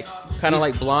kid, like kind of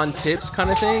like blonde tips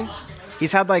kind of thing.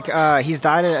 He's had like he's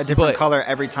dyed it a different But color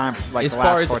every time, like As the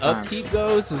far last as 4 times. upkeep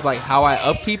goes, is like how I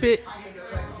upkeep it.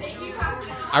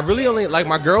 I really only, like,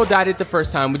 my girl dyed it the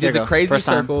first time. We There did you the go. crazy First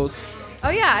time. circles. Oh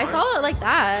yeah, I saw it like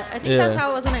that. I think Yeah. that's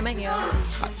how it was when I met you.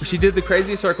 She did the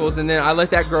crazy circles, and then I let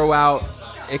that grow out.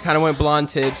 It kind of went blonde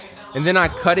tips, and then I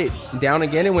cut it down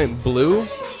again. It went blue,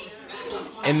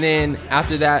 and then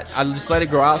after that, I just let it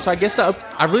grow out. So I guess I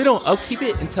really don't upkeep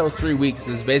it until 3 weeks.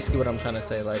 Is basically what I'm trying to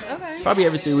say. Like, Okay. probably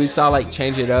every 3 weeks I'll like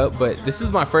change it up. But this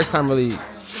is my first time really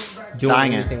doing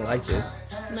Dyeing it. anything like this.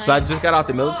 Nice. So I just got out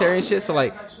the military and shit. So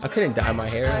like I couldn't dye my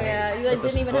hair. Oh yeah, you like What the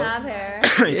didn't even fuck? have hair.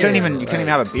 you couldn't even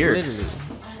have a beard. Literally.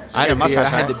 I had a I mustache.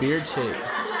 had the right? beard shit.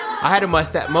 I had a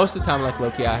mustache. Most of the time, like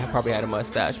low-key, I probably had a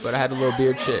mustache, but I had a little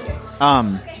beard shit.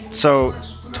 So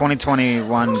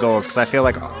 2021 goals, because I feel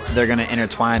like they're gonna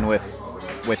intertwine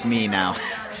with me now.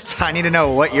 So I need to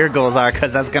know what your goals are,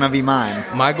 because that's gonna be mine.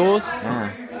 My goals,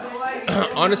 Yeah.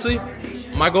 honestly,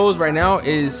 my goals right now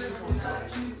is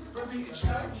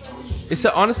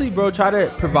to honestly, bro, try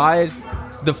to provide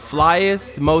the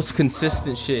flyest, most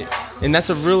consistent shit, and that's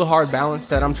a real hard balance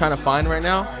that I'm trying to find right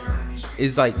now.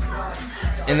 Is like,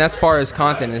 and that's far as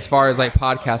content, as far as like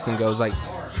podcasting goes, like,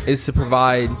 is to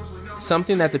provide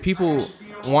something that the people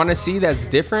want to see that's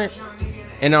different,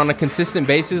 and on a consistent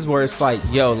basis where it's like,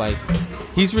 yo, like,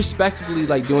 he's respectably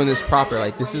like doing this proper,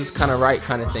 like this is kind of right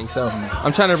kind of thing. So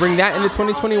I'm trying to bring that into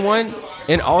 2021,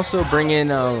 and also bring in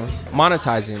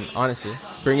monetizing, honestly,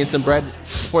 bring in some bread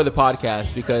for the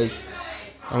podcast, because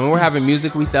I mean, we're having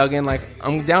music, we thugging, like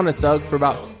I'm down to thug for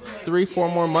about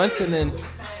 3-4 more months, and then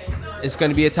it's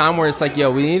going to be a time where it's like,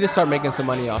 yo, we need to start making some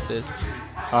money off this.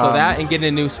 So that and getting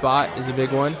a new spot is a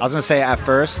big one. I was gonna say, at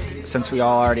first, since we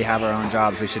all already have our own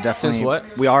jobs, we should definitely. Since what?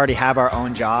 We already have our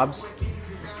own jobs.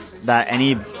 That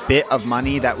any bit of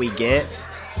money that we get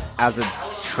as a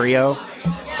trio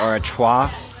or a trois,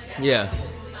 Yeah,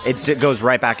 it goes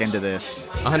right back into this.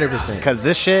 100%. Because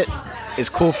this shit is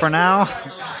cool for now,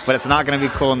 but it's not gonna be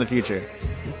cool in the future.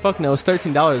 Fuck no, it's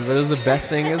 $13, but it was the best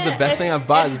thing. It was the best thing I've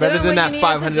bought. It's better doing than what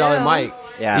that you needed to $500 do. mic.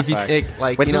 Yeah. If you facts. take,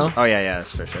 like, Wait, you know, oh yeah,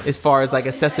 that's for sure. as far as like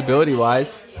accessibility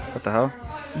wise, What the hell?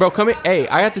 Bro, come in. Hey,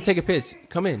 I have to take a piss.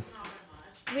 Come in.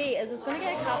 Wait, is this gonna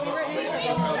get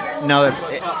copywritten? No,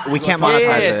 we can't Yeah, monetize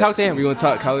yeah, it. talk to him. We gonna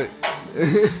talk, Khaled?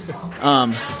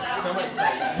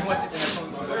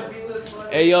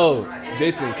 Hey yo,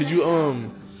 Jason, could you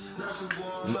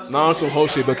not on some whole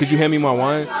shit, but could you hand me my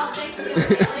wine?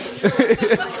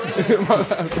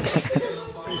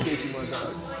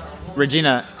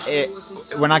 Regina,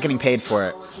 we're not getting paid for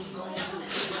it.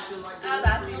 Oh,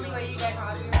 that's the only way you get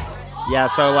copywritten. Yeah,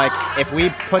 so like if we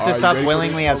put this up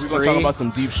willingly as We're free. gonna talk about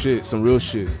some deep shit, some real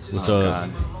shit. What's up?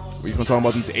 We're gonna talk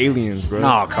about these aliens, bro.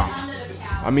 No, come on.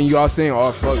 I mean, you all saying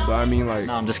all fuck, but I mean, like,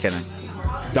 No, I'm just kidding.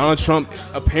 Donald Trump,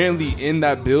 apparently in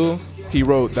that bill, he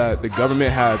wrote that the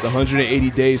government has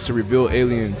 180 days to reveal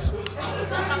aliens.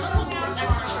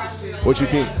 What you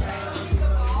think?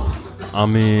 I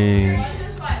mean,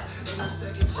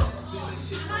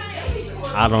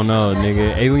 I don't know,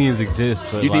 nigga. Aliens exist,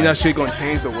 but You think like, that shit gonna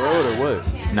change the world or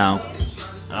what? No.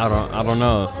 I don't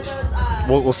know.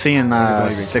 We'll see in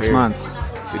don't even 6 care. months.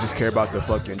 They just care about the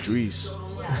fucking Drees.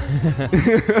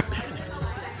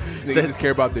 They just care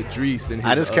about the Drees and his,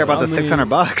 I just care about I the mean-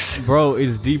 $600. Bro,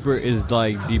 it's deeper. It's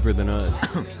like deeper than us.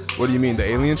 What do you mean, the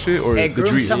alien shit or Hey, the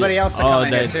groom Drees? somebody else to come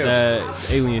in here too.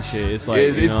 that alien shit. It's like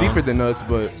It's you know, deeper than us,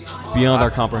 but beyond our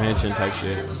comprehension type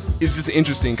shit. it's just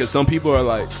interesting because some people are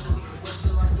like,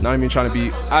 not even trying to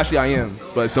be. Actually, I am,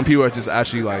 but some people are just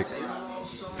actually like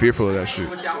fearful of that shit.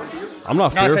 I'm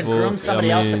not No, I said fearful. groom somebody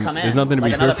else to come in, there's nothing to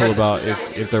like be another fearful about.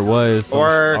 If there was, something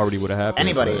Or already would have happened.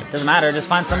 Anybody. but- Doesn't matter. Just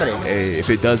find somebody. Hey, if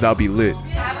it does, I'll be lit.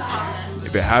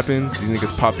 If it happens, these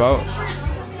niggas pop out.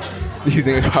 These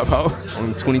niggas pop out on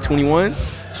 2021.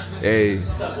 Hey,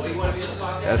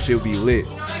 that shit will be lit.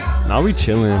 Nah, we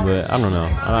chilling, but I don't know.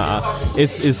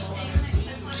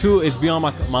 It's beyond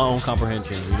my own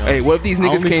comprehension. You know? Hey, what if these I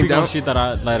niggas only came speak down? on shit that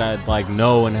I like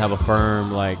know and have a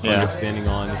firm like Yeah. understanding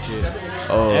on and shit.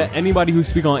 Oh. Anybody who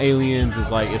speak on aliens is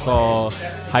like it's all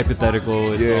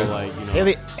hypothetical. It's Yeah. all like you know.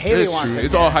 Haley That's wants true. it.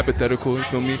 It's all hypothetical. You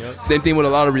feel me? Same thing with a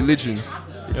lot of religions.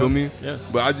 You feel me? Yeah.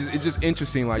 But it's just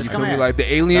interesting. Like, Just you come feel me? here. Like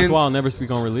the aliens. That's why I'll never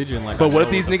speak on religion. Like, But I what know if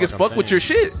these the niggas I'm fuck with your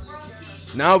saying.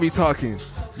 shit? Now we talking.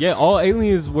 Yeah, all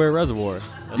aliens wear reservoir.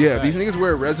 That's a Yeah, fact. these niggas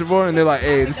wear a reservoir and they're like,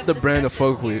 hey, this is the brand to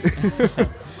fuck with.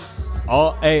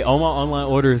 all my online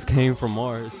orders came from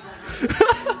Mars.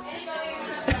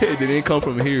 They didn't come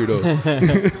from here though.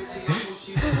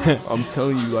 I'm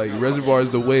telling you, like, reservoir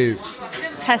is the wave.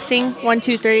 Testing 1,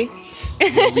 2, 3.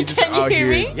 We just Can you out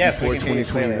hear here me? Yes, before we can hear you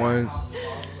clearly.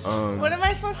 2021. What am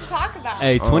I supposed to talk about?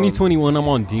 Hey, 2021, I'm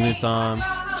on demon time.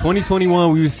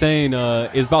 2021, we were saying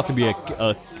it's about to be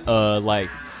a like,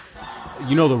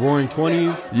 you know, the Roaring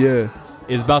 20s. Yeah,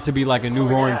 It's about to be like a new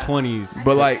Roaring 20s.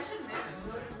 but like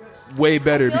way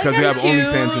better because we have too,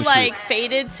 OnlyFans and like shit.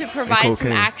 faded to provide some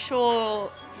cocaine.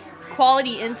 actual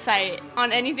quality insight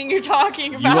on anything you're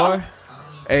talking You about. are?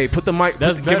 Hey, put the mic.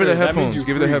 That's Give her better. the That means headphones. you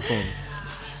Give her the free. headphones.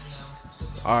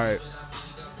 All right.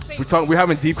 We're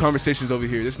having deep conversations over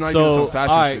here. This is not even So, some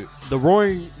fashion all right, shit. the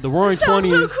Roaring Sounds so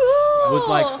 20s cool. was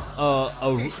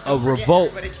like a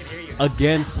revolt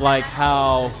against like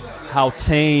how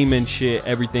tame and shit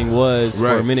everything was for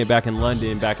a Right. minute back in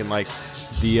London, back in like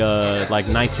the like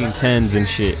 1910s and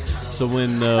shit. So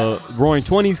when the Roaring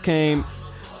 20s came,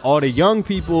 all the young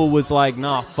people was like,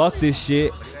 nah, fuck this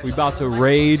shit. We about to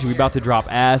rage. We about to drop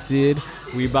acid.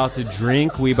 We about to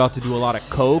drink. We about to do a lot of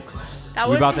coke. That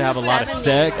We was about to in have the a lot of 70s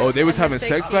sex. Oh, they was and the having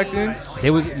sex back 60s. then?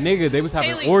 They was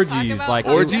having Haley, orgies, talk like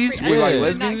about Orgies Jeffrey with, like, Epstein did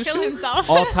lesbians not and kill shit? himself.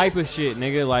 all type of shit,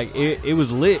 nigga. Like it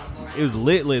was lit. It was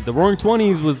lit. The Roaring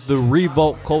 20s was the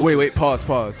revolt culture. Wait, pause.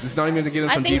 It's not even to get in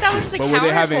I some think deep that shit. was the But were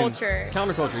they having? counterculture.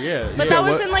 Counterculture, yeah. But said that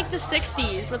was what? in like the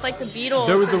 60s with like the Beatles.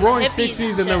 There was the and Roaring hippies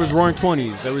 60s and there was shit. Roaring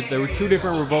 20s. There were two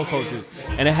different revolt cultures,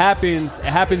 and it happens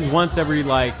once every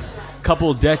like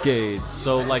couple decades.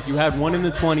 So like you had one in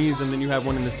the 20s and then you had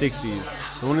one in the 60s.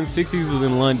 The one in the 60s was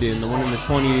in London. The one in the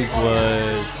 20s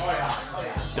was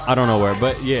I don't know where,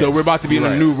 but yeah. So we're about to be in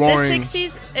You're a right. new The roaring.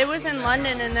 60s, it was in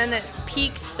London and then it's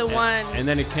peaked the one. And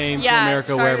then it came to Yeah, it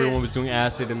America where started- everyone was doing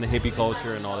acid and the hippie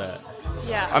culture and all that.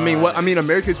 yeah. I mean,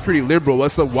 America's pretty liberal.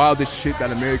 What's the wildest shit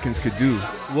that Americans could do?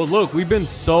 Well, look, we've been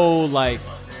so like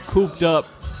cooped up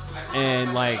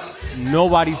and like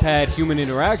nobody's had human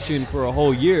interaction for a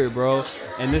whole year, bro.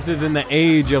 And this is in the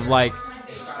age of like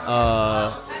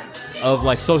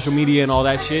social media and all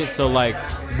that shit. So like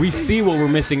we see what we're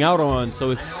missing out on.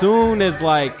 So as soon as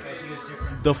like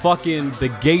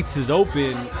the gates is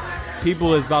open,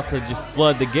 people is about to just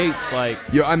flood the gates. Like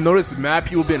Yo, I noticed mad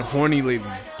people been horny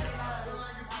lately.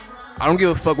 I don't give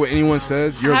a fuck what anyone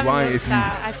says. You're I haven't lying noticed if you.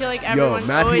 that. I feel like everyone's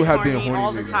Matthew always have been horny horny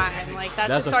all the lately. time. Like that's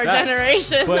That's just a our fact.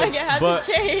 generation. But- like it hasn't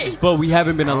changed. But we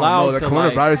haven't been know, allowed the to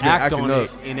coronavirus been act acting on up.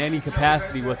 it in any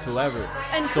capacity whatsoever.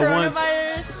 And So once,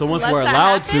 coronavirus. so once lets we're that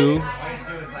allowed happen?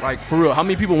 to, Like for real, how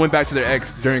many people went back to their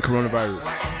ex during coronavirus?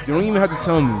 You don't even have to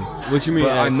tell me. what you mean?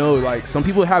 But I ex? know, like some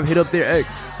people have hit up their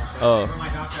ex.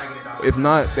 If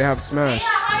not, they have smashed.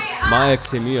 My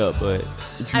ex hit me up, but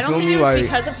You I don't feel think me? it was Like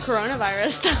because of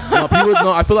coronavirus. no, people.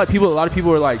 No, I feel like a lot of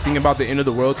people are like thinking about the end of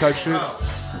the world type shit.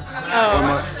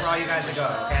 For all you guys to go,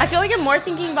 okay? I feel like I'm more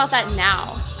thinking about that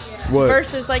now What?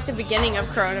 versus like the beginning of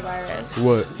coronavirus,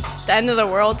 What? the end of the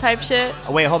world type shit.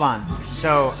 Oh, wait, hold on.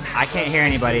 So I can't hear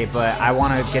anybody, but I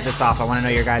want to get this off. I want to know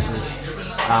your guys'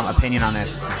 opinion on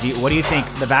this. What do you think?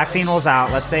 The vaccine rolls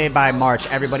out. Let's say by March,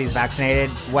 everybody's vaccinated.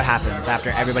 What happens after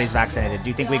everybody's vaccinated? Do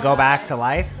you think we go back to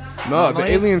life? No, normally? the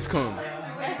aliens come.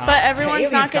 But everyone's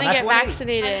aliens not come, going to that's get what it-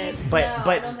 vaccinated. But at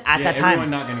that everyone time,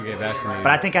 not gonna get vaccinated.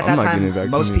 but I think at I'm that not getting time,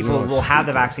 vaccinated. most people No, it's will have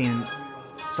the freaking- vaccine.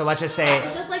 So let's just say,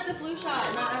 It's just like the flu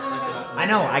shot. Not everyone gets the flu. I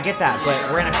know, I get that,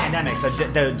 but we're in a pandemic. So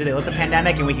do they lift the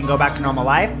pandemic and we can go back to normal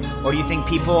life? Or do you think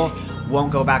people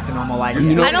won't go back to normal life?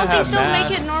 You know- I don't gonna think have they'll make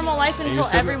masks, it normal life and until you're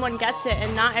still everyone gets it,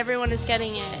 and not everyone is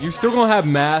getting it. You're still gonna have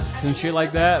masks and shit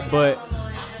like that, but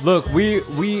look,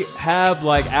 we have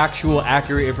like actual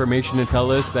accurate information to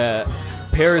tell us that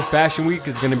Paris Fashion Week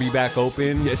is gonna be back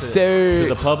open Yes, to, sir. to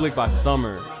the public by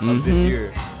summer of this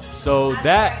year. So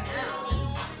that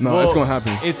No, well, it's gonna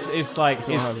happen. It's like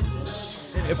gonna happen.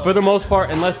 for the most part,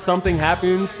 unless something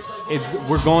happens,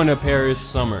 we're going to Paris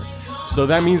summer. So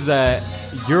that means that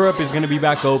Europe is going to be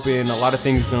back open. A lot of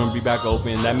things are going to be back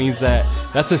open. That means that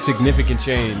that's a significant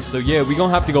change. So yeah, we're going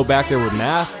to have to go back there with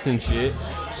masks and shit.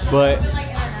 But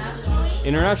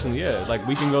internationally, yeah, like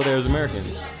we can go there as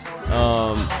Americans.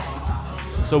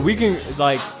 So we can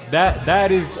like that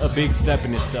is a big step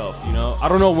in itself, you know. I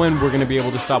don't know when we're going to be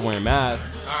able to stop wearing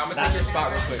masks. I'm gonna take your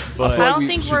spot real quick. But I don't we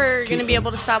think should we're keep going to be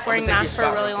able to stop wearing masks for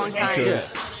a really long time. yeah.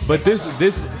 But this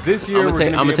year I'ma we're take-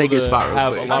 going I'ma to take be your able spot to real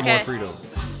have quick. a lot more Okay. freedom.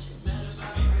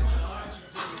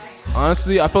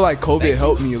 Honestly, I feel like COVID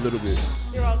helped me a little bit.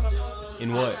 You're welcome.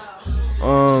 In what?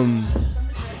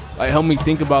 Like helped me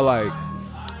think about like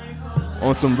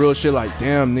on some real shit. Like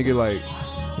damn, nigga, like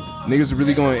niggas are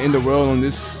really gonna end the world on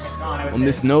this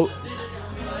note.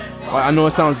 Like, I know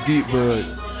it sounds deep, but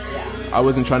I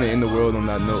wasn't trying to end the world on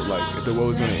that note. Like if the world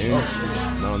was gonna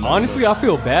end. No, Honestly, I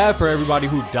feel bad for everybody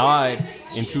who died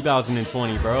in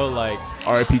 2020, bro. Like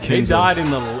R.I.P. they Kenzo. died in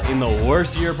the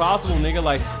worst year possible, nigga.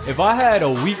 Like if I had a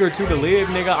week or two to live,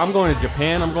 nigga, I'm going to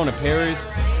Japan. I'm going to Paris.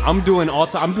 I'm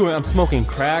smoking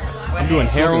crack. I'm doing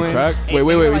heroin. Smoking crack? Wait,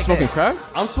 Like we smoking this. crack?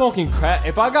 I'm smoking crack.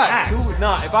 If I got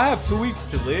Facts. if I have 2 weeks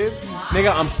to live,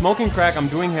 nigga, I'm smoking crack. I'm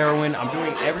doing heroin. I'm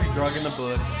doing every drug in the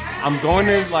book. I'm going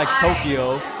to like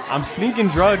Tokyo. I'm sneaking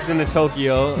drugs into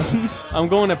Tokyo. I'm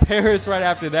going to Paris right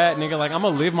after that, nigga. Like I'm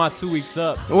gonna live my 2 weeks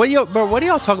up. What are y'all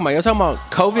talking about? Y'all talking about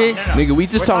COVID? Nigga, we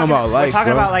just talking about life, We're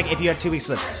talking bro. about like if you had 2 weeks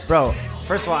to live, bro.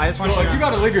 First of all, I just want So you if to you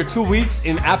gotta live your 2 weeks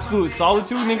in absolute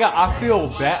solitude, nigga, I feel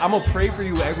bad. I'm gonna pray for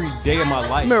you every day of my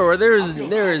life. Remember, there's bad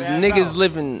niggas about-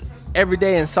 living every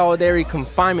day in solitary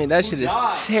confinement. That shit is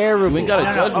terrible. You ain't gotta No,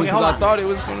 no, judge me okay, because hold I on. thought it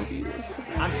was gonna be.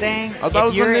 I'm saying I thought it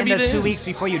was if you're gonna in be the the 2 end. weeks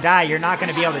before you die, you're not going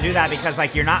to be able to do that because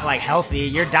like you're not like healthy.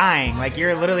 You're dying. Like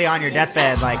you're literally on your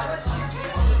deathbed. Like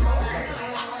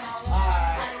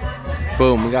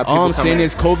Boom, we got people All I'm saying coming.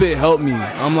 is COVID helped me.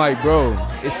 I'm like, bro,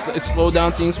 it slowed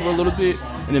down things for a little bit,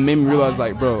 and it made me realize,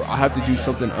 like, bro, I have to do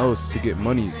something else to get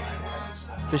money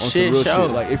for on some shit real show.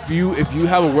 shit. Like, if you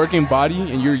have a working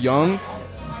body and you're young,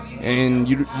 and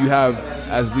you have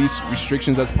as least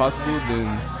restrictions as possible,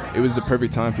 then it was the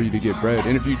perfect time for you to get bread.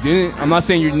 And if you didn't, I'm not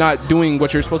saying you're not doing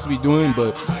what you're supposed to be doing,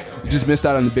 but you just missed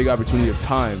out on the big opportunity of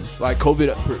time. Like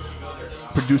COVID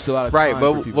produced a lot of Right, time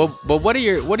for people. but what are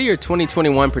your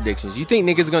 2021 predictions? You think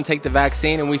niggas gonna take the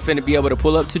vaccine and we finna be able to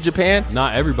pull up to Japan?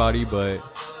 Not everybody, but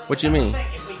What you mean?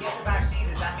 if we get the vaccine,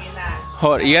 does that mean that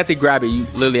Hold on, you have to grab it. You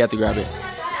literally have to grab it.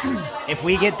 if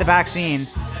we get the vaccine,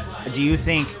 do you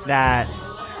think that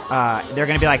they're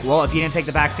going to be like, well, if you didn't take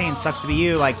the vaccine, sucks to be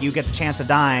you. Like you get the chance of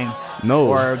dying No.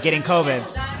 or getting COVID.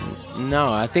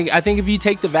 No, I think if you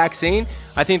take the vaccine,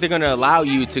 I think they're gonna allow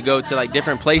you to go to like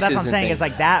different places. That's what I'm and saying things. is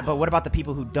like that. But what about the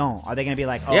people who don't? Are they going to be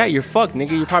like, oh, yeah, you're fucked,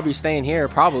 nigga. You're probably staying here,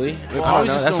 probably. I don't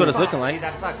know. just That's what don't- it's looking dude, like.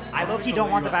 that sucks. I low-key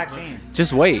don't want the vaccine.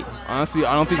 Just wait. Honestly,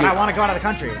 I don't think But I it, want to go out of the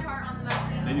country.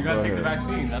 then you gotta take the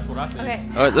vaccine. That's what I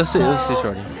think. Okay. Let's see,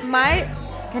 Shorty.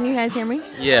 Can you guys hear me?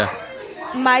 Yeah.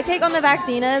 My take on the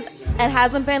vaccine is it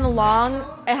hasn't been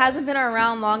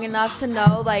around long enough to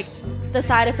know like the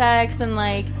side effects and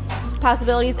like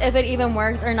possibilities if it even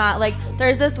works or not. Like,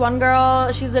 there's this one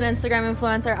girl, she's an Instagram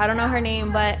influencer. I don't know her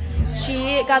name, but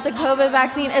she got the COVID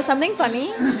vaccine. Is something funny?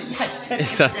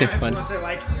 It's something funny.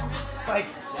 Like,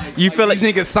 You feel like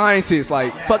These niggas scientists,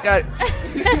 like, fuck out.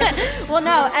 Well,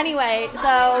 no, anyway,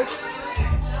 so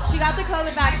she got the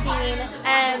COVID vaccine,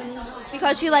 and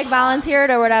because she like volunteered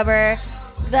or whatever,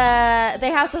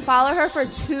 they have to follow her for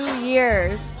 2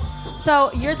 years.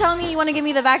 So you're telling me you want to give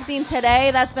me the vaccine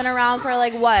today that's been around for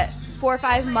like what, 4 or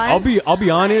 5 months? I'll be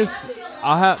honest.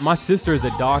 My sister is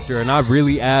a doctor, and I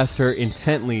really asked her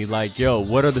intently, like, "Yo,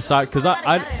 what are the side?" Because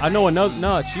I know another.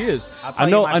 No, she is. I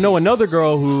know another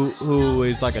girl who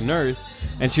is like a nurse,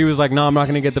 and she was like, "No, I'm not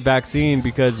gonna get the vaccine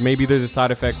because maybe there's a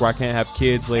side effect where I can't have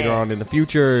kids later on in the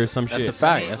future or some shit." that's a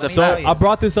fact. That's a So fact. I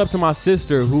brought this up to my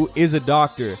sister, who is a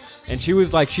doctor, and she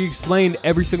was like, she explained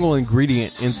every single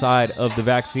ingredient inside of the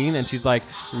vaccine, and she's like,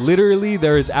 literally,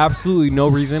 there is absolutely no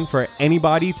reason for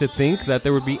anybody to think that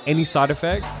there would be any side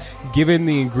effects given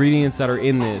the ingredients that are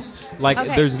in this. Like,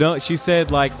 Okay. she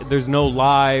said, like, there's no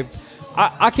live.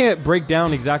 I can't break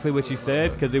down exactly what she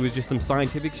said because it was just some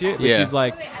scientific shit. But Yeah. she's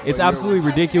like, it's absolutely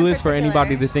ridiculous for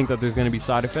anybody to think that there's going to be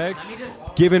side effects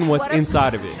given what's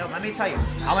inside of it. No, let me tell you.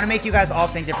 I want to make you guys all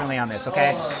think differently on this,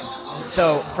 okay?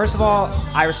 So, first of all,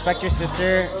 I respect your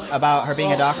sister about her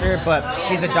being a doctor, but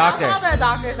she's a doctor. All the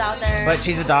doctors out there. But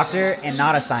she's a doctor and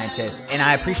not a scientist. And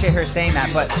I appreciate her saying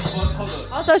that, but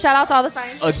Also, shout out to all the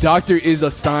scientists. A doctor is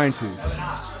a scientist.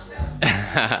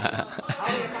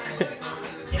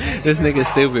 This nigga's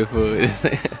stupid,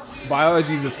 fool.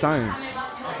 Biology is a science.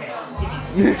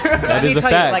 That let is me a tell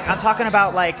fact. you, like, I'm talking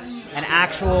about, like, an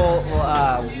actual,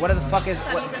 what the fuck is,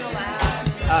 what,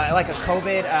 like a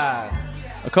COVID,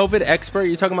 A COVID expert?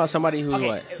 You talking about somebody who okay,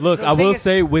 what? Look, the I thing will is-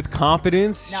 say with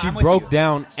confidence, No, she I'm with broke you.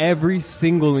 down every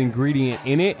single ingredient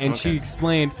in it, and she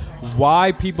explained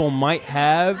why people might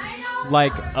have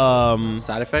like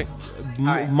Side effect?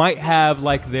 right. might have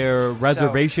like their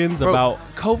reservations Bro,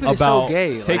 about COVID is so about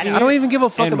gay. Like, taking I don't it, even give a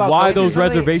fuck and about why COVID. those Really-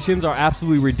 reservations are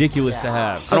absolutely ridiculous to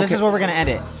have. So this is where we're gonna end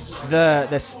it.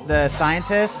 The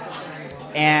scientists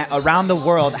and around the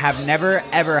world have never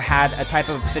ever had a type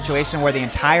of situation where the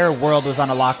entire world was on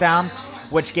a lockdown,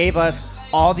 which gave us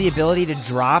all the ability to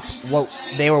drop what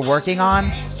they were working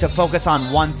on to focus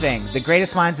on one thing. The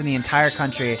greatest minds in the entire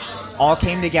country all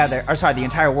came together, or sorry, the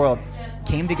entire world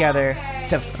came together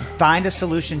to find a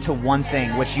solution to one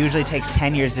thing, which usually takes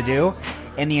 10 years to do,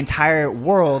 and the entire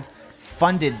world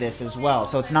funded this as well.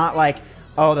 So it's not like,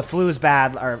 oh, the flu is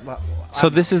bad, or So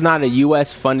this is not a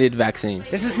U.S. funded vaccine.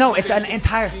 this is no, it's an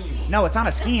entire no, it's not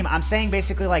a scheme. I'm saying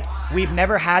basically like we've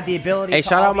never had the ability. Hey, to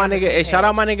shout all out be my on the nigga. same Hey, shout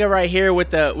out page. my nigga right here with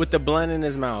the blunt in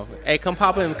his mouth. Hey, come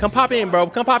pop in, bro.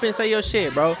 Come pop in and say your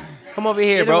shit, bro. Come over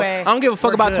here, Either bro. way, I don't give a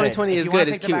fuck we're about good. 2020. If It's you wanna good.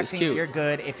 It's take the cute. It's vaccine, cute. You're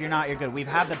good. If you're not, you're good. We've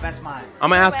had the best mind. I'm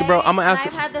gonna ask you, bro. I'm gonna ask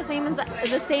I've you. had the same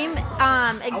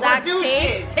exact do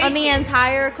take shit. on the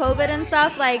entire COVID and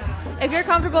stuff. Like, if you're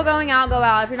comfortable going out, go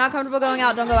out. If you're not comfortable going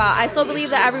out, don't go out. I still believe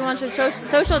that everyone should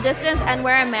social distance and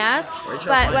wear a mask.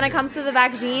 But when it comes to the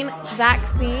vaccine,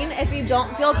 if you don't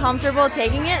feel comfortable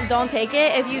taking it, don't take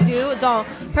it. If you do, don't.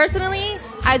 Personally,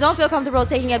 I don't feel comfortable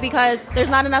taking it because there's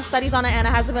not enough studies on it and it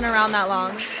hasn't been around that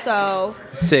long. So,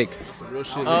 Sick. Real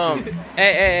shit.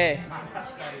 Hey.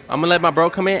 I'm gonna let my bro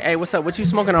come in. Hey, what's up? What you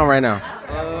smoking on right now?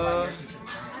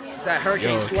 It's that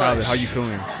hurricane Yo, slush. Khaled, how you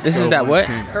feeling? This is Yo, that what?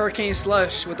 110. Hurricane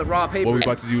slush with the raw paper. What we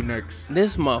about to do next?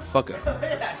 This motherfucker.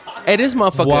 Hey, this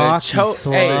motherfucker. Walk Choke.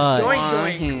 and Hey, slide.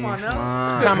 Doink, doink. Come on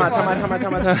now. time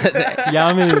out. Yeah,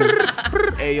 I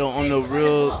mean, Hey yo, on the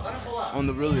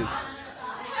realest.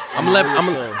 I'm gonna let.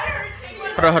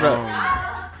 Hold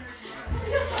up.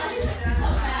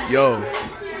 Yo,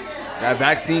 that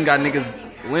vaccine got niggas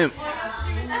limp.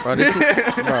 Bro,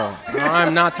 bro,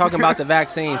 I'm not talking about the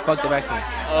vaccine. Fuck the vaccine.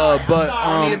 But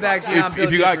don't need a vaccine, I'm if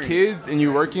built you got different. kids and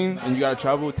you're working and you gotta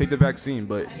travel, take the vaccine.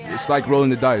 But it's like rolling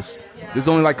the dice. There's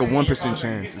only like a 1%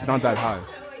 chance. It's not that high.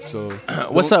 So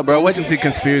What's don't- up, bro? Don't What- listen to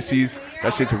conspiracies.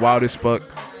 That shit's wild as fuck.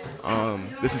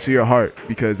 Listen to your heart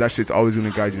because that shit's always gonna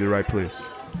guide you to the right place.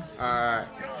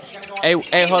 Hey,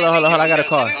 hold on. I got a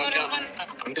call.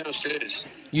 I'm downstairs.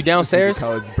 You downstairs?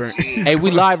 Khaled's burnt. He's Hey, we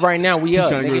live right now. We up,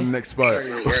 trying to go to the nigga. next spot.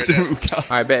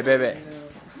 All right, bet.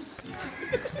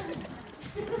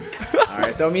 All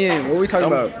right, throw me in. What are we talking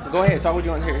about? Go ahead. Talk what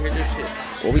you want to hear. Here's your shit.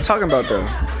 What are we talking about, though?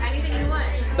 anything you want.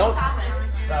 Don't.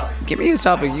 Give me a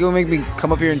topic. You gonna make me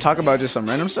come up here and talk about just some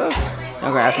random stuff? You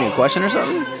gonna ask me a question or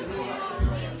something?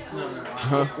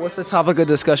 What's the topic of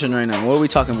discussion right now? What are we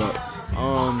talking about?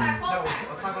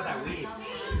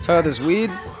 Talk about this weed?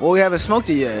 Well, we haven't smoked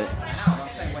it yet.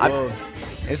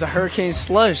 It's a hurricane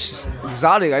slush. It's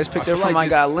exotic. I just picked it up feel from like my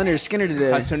guy this Leonard Skinner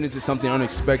today. has turned into something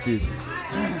unexpected.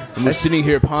 And we're sitting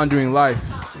here pondering life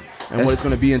and what it's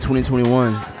going to be in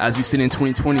 2021 as we sit in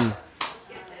 2020,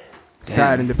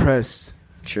 sad and depressed.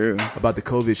 True. About the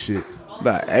COVID shit.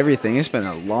 About everything. It's been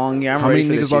a long year. I'm How ready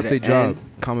many for niggas this year lost their to job? end.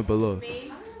 Comment below.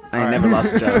 I ain't never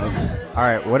lost a job. All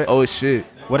right, Oh shit.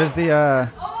 what is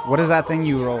that thing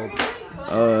you rolled?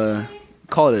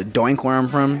 Call it a doink where I'm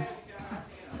from.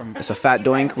 It's a fat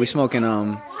doink. We smoking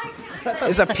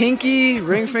it's a pinky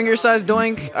ring finger size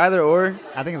doink, either or.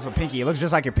 I think it's a pinky. It looks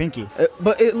just like your pinky.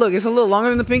 But look, it's a little longer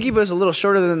than the pinky, but it's a little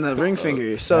shorter than the ring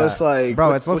finger. So it's like,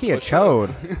 Bro, it's low-key a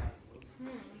chode.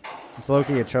 It's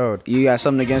low-key a chode. You got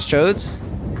something against chodes?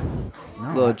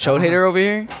 Little chode hater over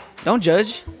here. Don't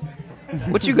judge.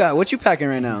 What you got? What you packing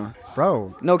right now?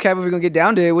 Bro, No cap if we're gonna get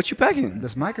down to it. What you packing?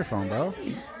 this microphone, bro.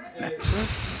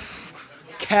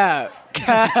 Cap.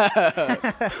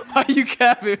 Why you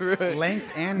capping, bro?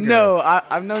 Length and girth. No,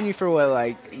 I've known you for what,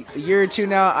 like a year or two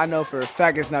now. I know for a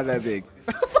fact it's not that big.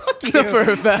 Fuck you. For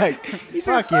a fact. He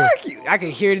said, fuck you. I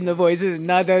can hear it in the voice. It's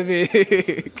not that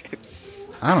big.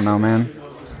 I don't know, man.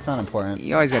 It's not important.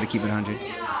 You always got to keep it 100. Do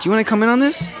you want to come in on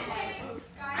this?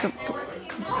 Come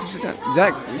sit down.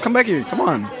 Zach, come back here. Come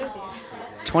on.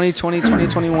 2020,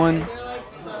 2021.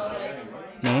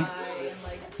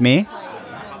 Me?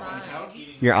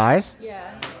 Your eyes?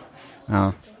 Yeah.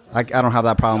 Oh, I don't have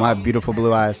that problem. I have beautiful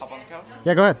blue eyes.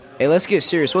 Yeah, go ahead. Hey, let's get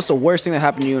serious. What's the worst thing that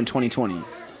happened to you in 2020?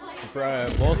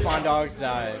 Bruh, both my dogs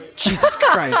died. Jesus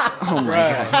Christ. Oh, my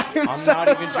Bruh, God. I'm not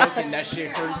even joking. That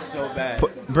shit hurts so bad.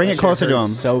 Bring it closer to him.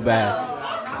 So bad.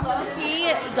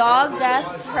 Low-key, dog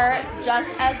deaths hurt just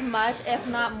as much, if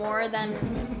not more, than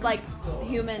like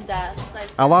human deaths.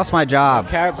 I lost my job.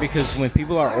 Cat, because when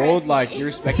people are old, like you're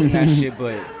expecting that shit,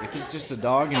 but if it's just a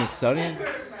dog and it's sudden.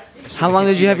 How long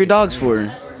did you have your dogs for?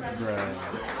 Bruh.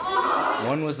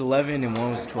 One was 11 and one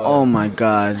was 12. Oh, my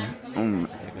God.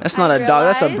 That's not a dog.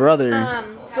 That's a brother.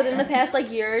 Within the past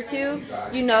like year or two,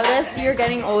 you noticed you're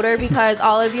getting older because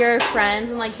all of your friends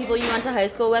and like people you went to high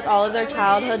school with, all of their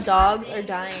childhood dogs are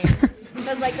dying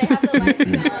because like they have the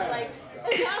lifespan of like.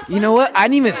 You know what? I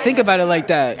didn't even think about it like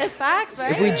that. It's facts,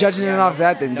 right? If we judging it off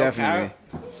that, then definitely.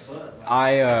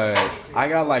 I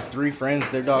got like 3 friends.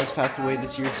 Their dogs passed away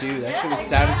this year too. That shit was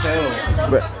sad as hell.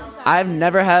 But I've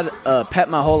never had a pet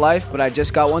my whole life, but I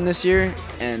just got one this year,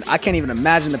 and I can't even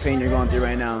imagine the pain you're going through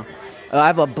right now. I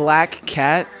have a black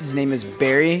cat. His name is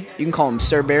Barry. You can call him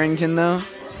Sir Barrington, though.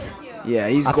 Yeah,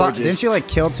 he's gorgeous. Didn't you like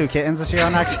kill 2 kittens this year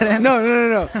on accident?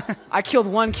 No. I killed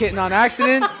 1 kitten on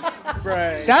accident.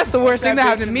 Right. That's the worst thing that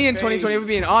happened to me in 2020. If we're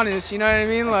being honest, you know what I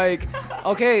mean? Like,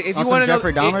 okay, if you want to know,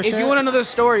 if you want to know the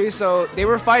story, so they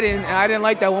were fighting, and I didn't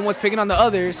like that one was picking on the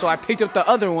other, so I picked up the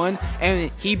other one, and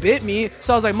he bit me.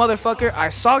 So I was like, motherfucker, I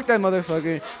socked that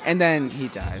motherfucker, and then he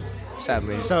died.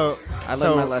 Sadly. So I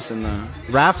learned my lesson though.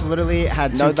 Raph literally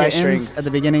had 2 kittens at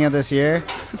the beginning of this year,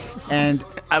 and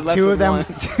two of them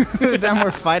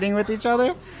were fighting with each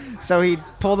other. So he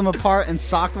pulled them apart and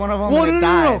socked one of them, and it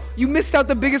died. No. You missed out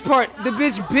the biggest part. The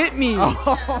bitch bit me.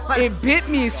 It bit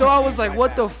me, so I was like,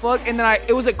 what the fuck? And then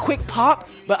it was a quick pop,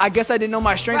 but I guess I didn't know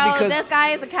my strength Bro, because... this guy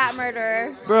is a cat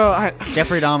murderer. Bro,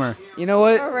 Jeffrey Dahmer. You know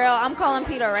what? For real, I'm calling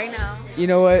Peter right now. You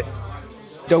know what?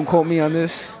 Don't quote me on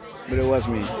this, but it was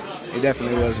me. It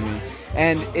definitely was me.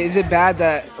 And is it bad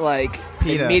that, like,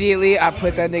 PETA. Immediately I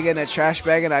put that nigga in a trash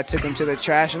bag and I took him to the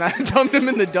trash and I dumped him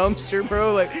in the dumpster,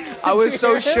 bro? Like, I was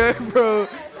so shook, bro.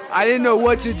 I didn't know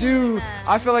what to do.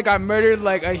 I feel like I murdered,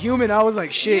 like, a human. I was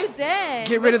like, shit. You did.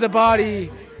 Get rid of the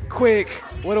body. Quick.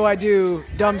 What do I do?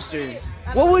 Dumpster.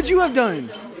 What would you have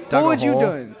done? What would you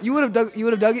done? You would have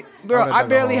dug it? Bro, I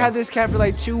barely had this cat for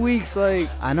like 2 weeks. Like,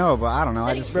 I know, but I don't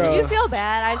know. Did you feel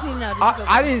bad? I just need to know.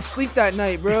 I didn't sleep that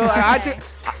night, bro. I didn't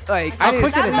How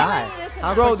quick did it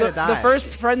die? Bro, the first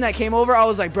friend that came over, I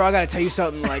was like, bro, I gotta tell you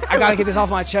something. Like, I gotta get this off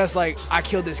my chest. Like, I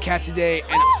killed this cat today,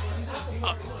 and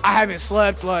I haven't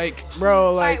slept. Like,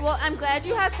 bro, like. Alright, well, I'm glad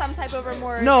you had some type of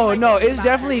remorse. No, like, it's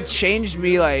definitely changed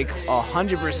me like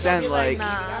 100%. Like,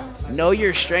 know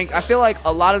your strength. I feel like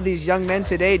a lot of these young men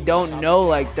today don't know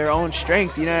like their own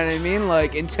strength. You know what I mean?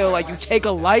 Like, until like you take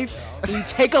a life. When you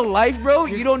take a life, bro,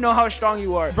 you don't know how strong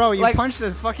you are. Bro, you like, punched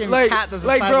the fucking cat that's the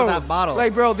size bro, of that bottle.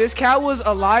 Like, bro, this cat was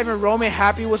alive and roaming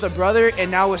happy with a brother,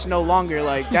 and now it's no longer.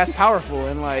 Like, that's powerful,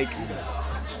 and, like,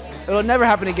 it'll never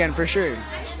happen again for sure.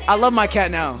 I love my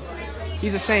cat now.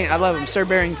 He's a saint. I love him. Sir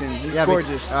Barrington. He's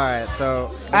gorgeous. All right,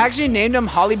 so. I actually named him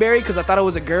Holly Berry because I thought it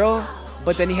was a girl,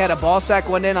 but then he had a ball sack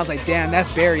one day, and I was like, damn, that's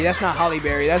Barry. That's not Holly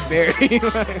Berry. That's Barry.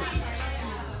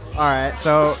 All right,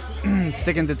 so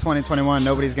sticking to 2021,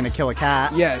 nobody's gonna kill a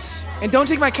cat. Yes, and don't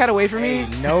take my cat away from me.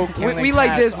 No, we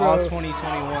like this, bro. All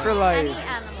 2021 for like. Any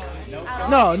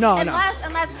animal. No.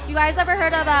 Unless you guys ever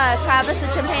heard of Travis the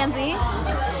chimpanzee?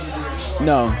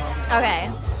 No. Okay,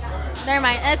 never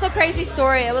mind. And it's a crazy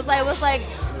story. It was like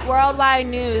worldwide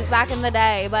news back in the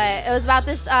day, but it was about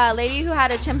this lady who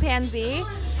had a chimpanzee,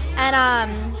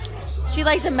 and she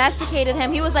like domesticated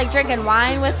him. He was like drinking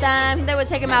wine with them. They would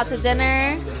take him out to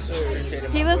dinner.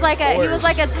 He was like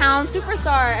a town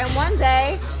superstar. And one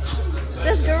day,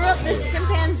 this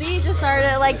chimpanzee just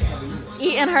started like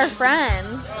eating her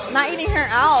friend, not eating her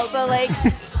out, but like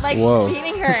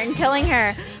eating her and killing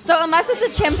her. So unless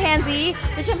it's a chimpanzee,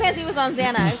 the chimpanzee was on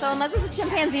Xanax. So unless it's a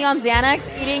chimpanzee on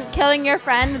Xanax killing your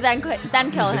friend, then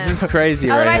kill him. This is crazy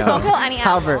right Otherwise, now. don't kill any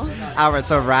animals. Albert,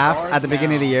 so Raph, at the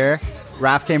beginning of the year,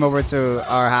 Raph came over to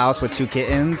our house with 2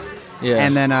 kittens. Yeah.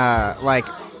 And then like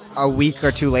a week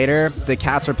or 2 later, the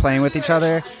cats were playing with each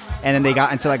other, and then they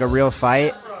got into like a real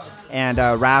fight, and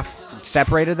Raph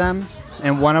separated them,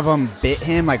 and one of them bit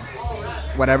him, like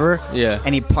whatever. Yeah.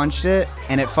 And he punched it,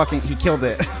 and he killed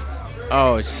it.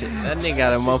 Oh shit, that nigga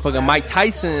got a motherfucking Mike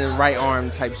Tyson right arm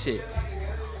type shit.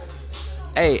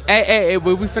 Hey,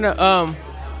 we finna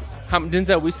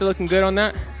Denzel, we still looking good on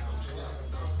that?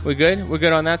 We good? We're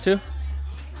good on that too?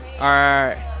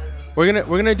 Alright. We're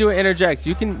gonna do an interject.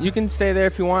 You can stay there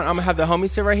if you want. I'm gonna have the homie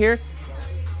sit right here.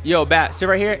 Yo, Bat, sit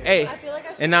right here. Hey. I feel like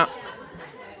I should and now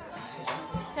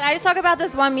Can I just talk about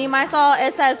this one meme I saw?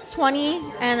 It says 20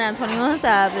 and then 21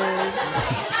 Savage.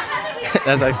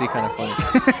 That's actually kind of funny.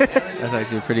 That's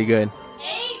actually pretty good.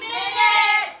 8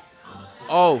 minutes!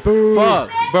 Oh, fuck.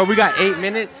 Bro, we got 8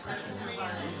 minutes.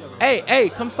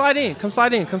 Hey, come slide in. I'm going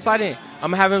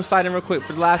to have him slide in real quick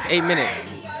for the last 8 minutes.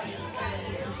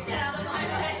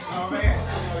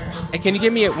 Hey, can you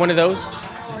give me one of those?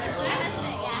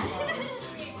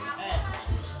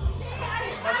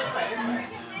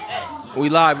 We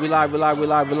live.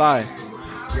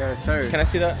 Yes, sir. Can I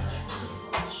see that?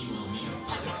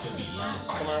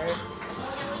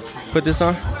 Put this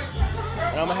on.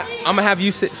 And I'm gonna have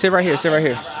you sit right here. Absolutely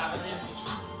not.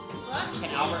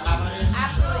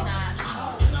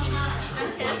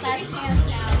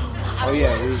 Oh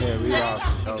yeah, we here. We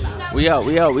off. So, We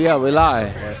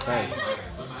live. yes, sir.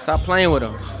 Stop playing with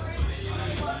them.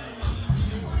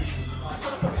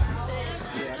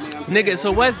 Nigga,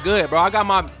 so what's good, bro? I got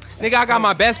my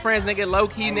best friends, nigga,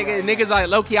 niggas like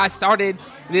low-key I started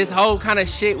this whole kind of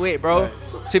shit with, bro.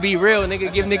 To be real,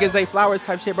 nigga, give niggas they flowers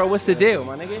type shit, bro. What's the deal,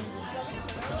 my nigga?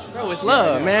 Bro, it's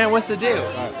love, man. What's the deal? Shit.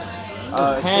 You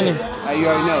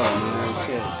already know, man.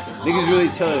 Shit. Niggas really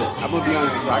chilling. I'm gonna be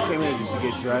honest with you. I came here just to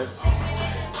get dressed.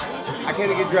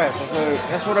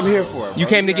 That's what I'm here for. Bro. You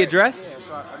came to get dressed? Yeah,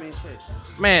 so I mean, shit.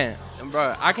 Man,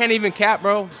 bro, I can't even cap,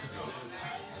 bro.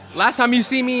 Last time you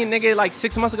see me, nigga, like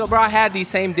 6 months ago, bro, I had these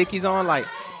same Dickies on. Like,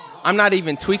 I'm not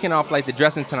even tweaking off, like, the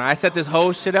dressing tonight. I set this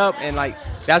whole shit up, and, like,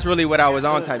 that's really what I was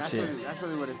on type shit. That's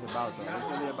really what it's about, though. It's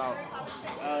really about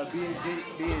being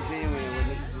genuine with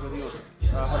niggas really on.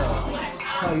 Hold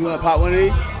on. You want to pop one of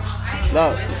these?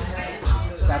 Look.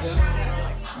 Tap in.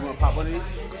 You want to pop one of these?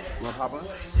 You want to pop one?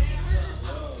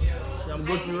 I'm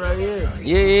Gucci right here.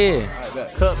 Yeah. All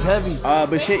right, Cup heavy.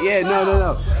 But shit, yeah,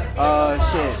 no.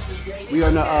 Shit. We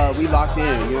on the we locked in, you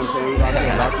know what I'm saying? We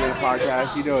locked in the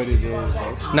podcast. You know what it is, bro.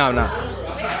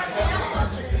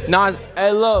 No.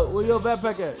 Hey, look, where your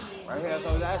backpack at? Right here, that's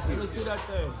what I was asking. Let me see that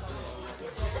thing.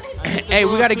 Hey,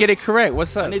 we gotta get it correct.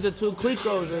 What's up? I need the 2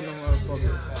 Clicos in the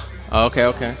motherfucker. Oh, okay.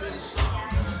 Let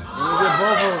me get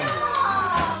both of them.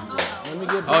 Let me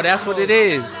get both Oh, that's what it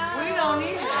is. We don't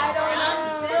need it. I don't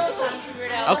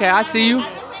know. Okay, I see you.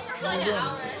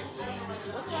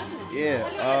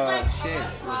 Yeah, shit. You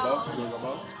want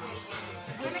both?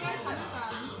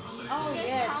 Oh,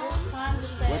 yeah. This time to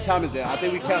say. What time is it? I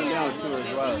think we counting down too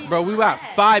as well. Bro, we got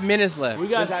 5 minutes left. We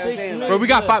got That's 6 how I'm saying. minutes. Bro, we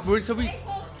got left. 5. So we.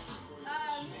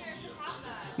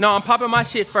 No, I'm popping my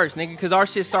shit first, nigga, because our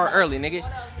shit start early, nigga.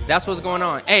 That's what's going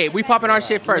on. Hey, we popping our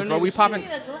shit first, bro. We popping.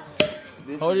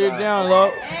 Hold it down,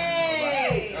 low.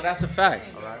 Oh, that's a fact.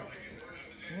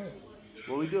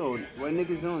 What we doing? What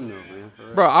niggas doing though, man? For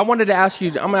real. Bro, I wanted to ask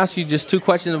you. I'm gonna ask you just 2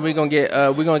 questions, and we're gonna get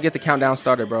the countdown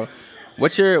started, bro.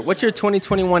 What's your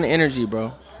 2021 energy,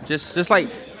 bro? Just like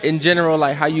in general,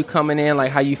 like how you coming in,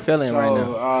 like how you feeling right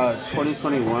now.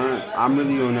 2021. I'm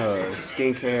really on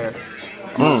skincare.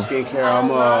 I'm on skincare.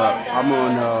 I'm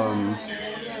on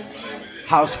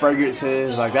house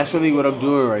fragrances. Like that's really what I'm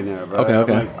doing right now, bro.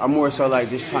 Okay. I'm more so like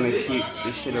just trying to keep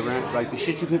this shit around, like the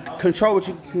shit you can control, what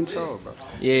you can control, bro.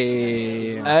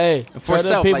 Yeah. Hey, For tell the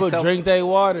self, people like self. drink their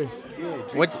water.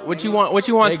 What you want? What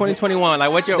you want? 2021?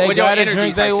 Like what's your They what's your gotta energy?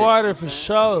 drink type their shit? water for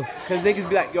sure. Cause niggas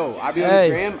be like, yo, I be on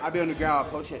the gram, I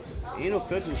post shit. Ain't no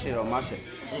filter shit on my shit.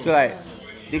 So like,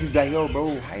 niggas be like, yo,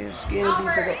 bro, how your skin be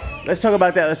so good? Let's talk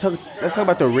about that. Let's talk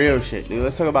about the real shit, dude.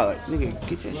 Let's talk about like, nigga,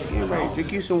 get your skin right.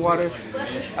 Drink you some water. You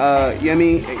know what I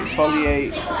mean?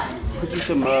 Exfoliate. Put you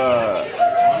some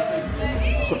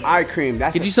eye cream.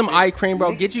 Get you some eye cream,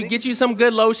 bro. Get you some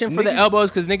good lotion for the elbows,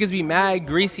 cause niggas be mad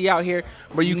greasy out here.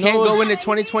 But you can't go into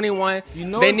 2021.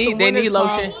 They need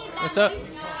lotion. What's up?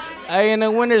 Hey, in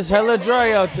the winter it's hella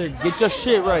dry out there. Get your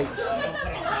shit right.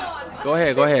 Go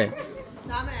ahead. Dominic,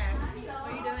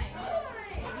 what are you doing?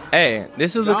 Hey,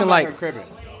 this is looking like cribbing.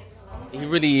 he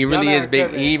really is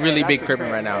big. He really big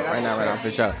cribbing right now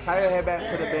for sure. Tie your head back,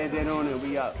 put a bandana on, and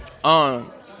we out.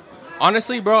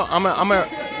 Honestly, bro, I'm gonna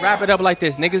wrap it up like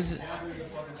this.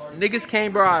 Niggas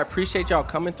came, bro. I appreciate y'all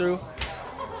coming through.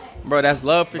 Bro, that's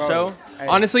love for sure. Hey,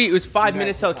 honestly, it was 5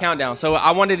 minutes till countdown. So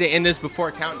I wanted to end this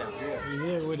before countdown.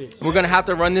 Yeah, with it. We're gonna have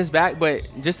to run this back, but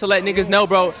just to let niggas know,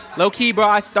 bro, low key, bro,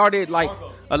 I started like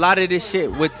a lot of this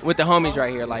shit with the homies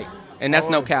right here, like, and that's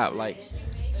no cap, like.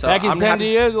 So Back in I'm San happy-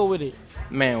 Diego with it.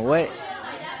 Man, what?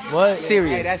 What?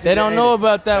 Serious. They don't know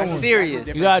about that one. Serious.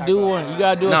 You gotta do one. You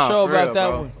gotta do a Nah, show for about real, that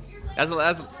bro. one.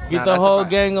 That's Get the whole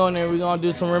gang on there. We're gonna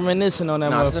do some reminiscing on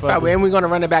that that's a fact. motherfucker. And we're gonna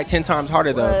run it back 10 times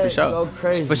harder though, for Right, sure. go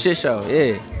crazy. For shit show,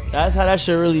 yeah. That's how that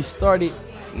shit really started.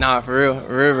 Nah, for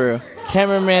real.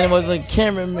 Cameraman was a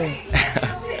cameraman.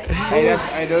 Hey,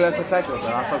 I know that's a fact though, bro.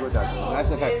 I fuck with that, bro.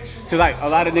 That's a fact. Cause like a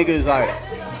lot of niggas like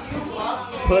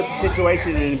put up the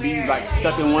situation and be like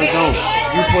stuck in one zone.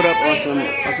 You put up on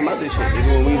some other shit,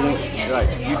 nigga. When we link, like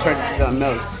you turn it to something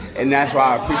else, and that's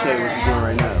why I appreciate what you're doing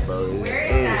right now, bro.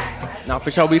 Nah,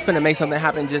 for sure, we finna make something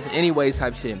happen just anyways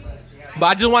type shit. But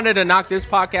I just wanted to knock this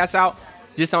podcast out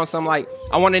just on some like,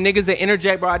 I wanted niggas to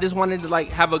interject, bro. I just wanted to like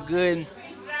have a good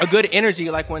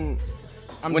energy like when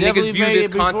niggas view this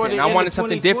content. I wanted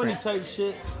something different. Type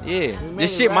shit. Yeah,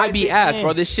 this shit might be ass,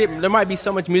 bro. This shit, there might be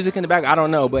so much music in the back. I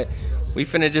don't know, but we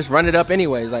finna just run it up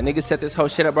anyways. Like niggas set this whole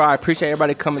shit up, bro. I appreciate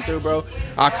everybody coming through, bro.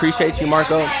 I appreciate you,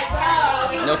 Marco.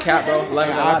 No cap, bro. Love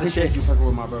you. I appreciate you fucking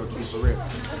with my bro, too, for real.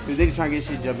 Cause niggas trying to get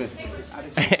shit jumping.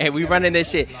 Hey, we running this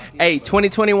shit. Hey,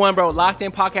 2021, bro. Locked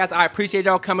In Podcast. I appreciate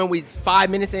y'all coming. We 5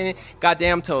 minutes in.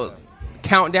 Goddamn, till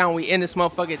countdown. We in this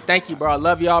motherfucker. Thank you, bro. I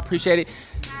love y'all. Appreciate it.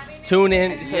 Tune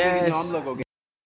in. Yes.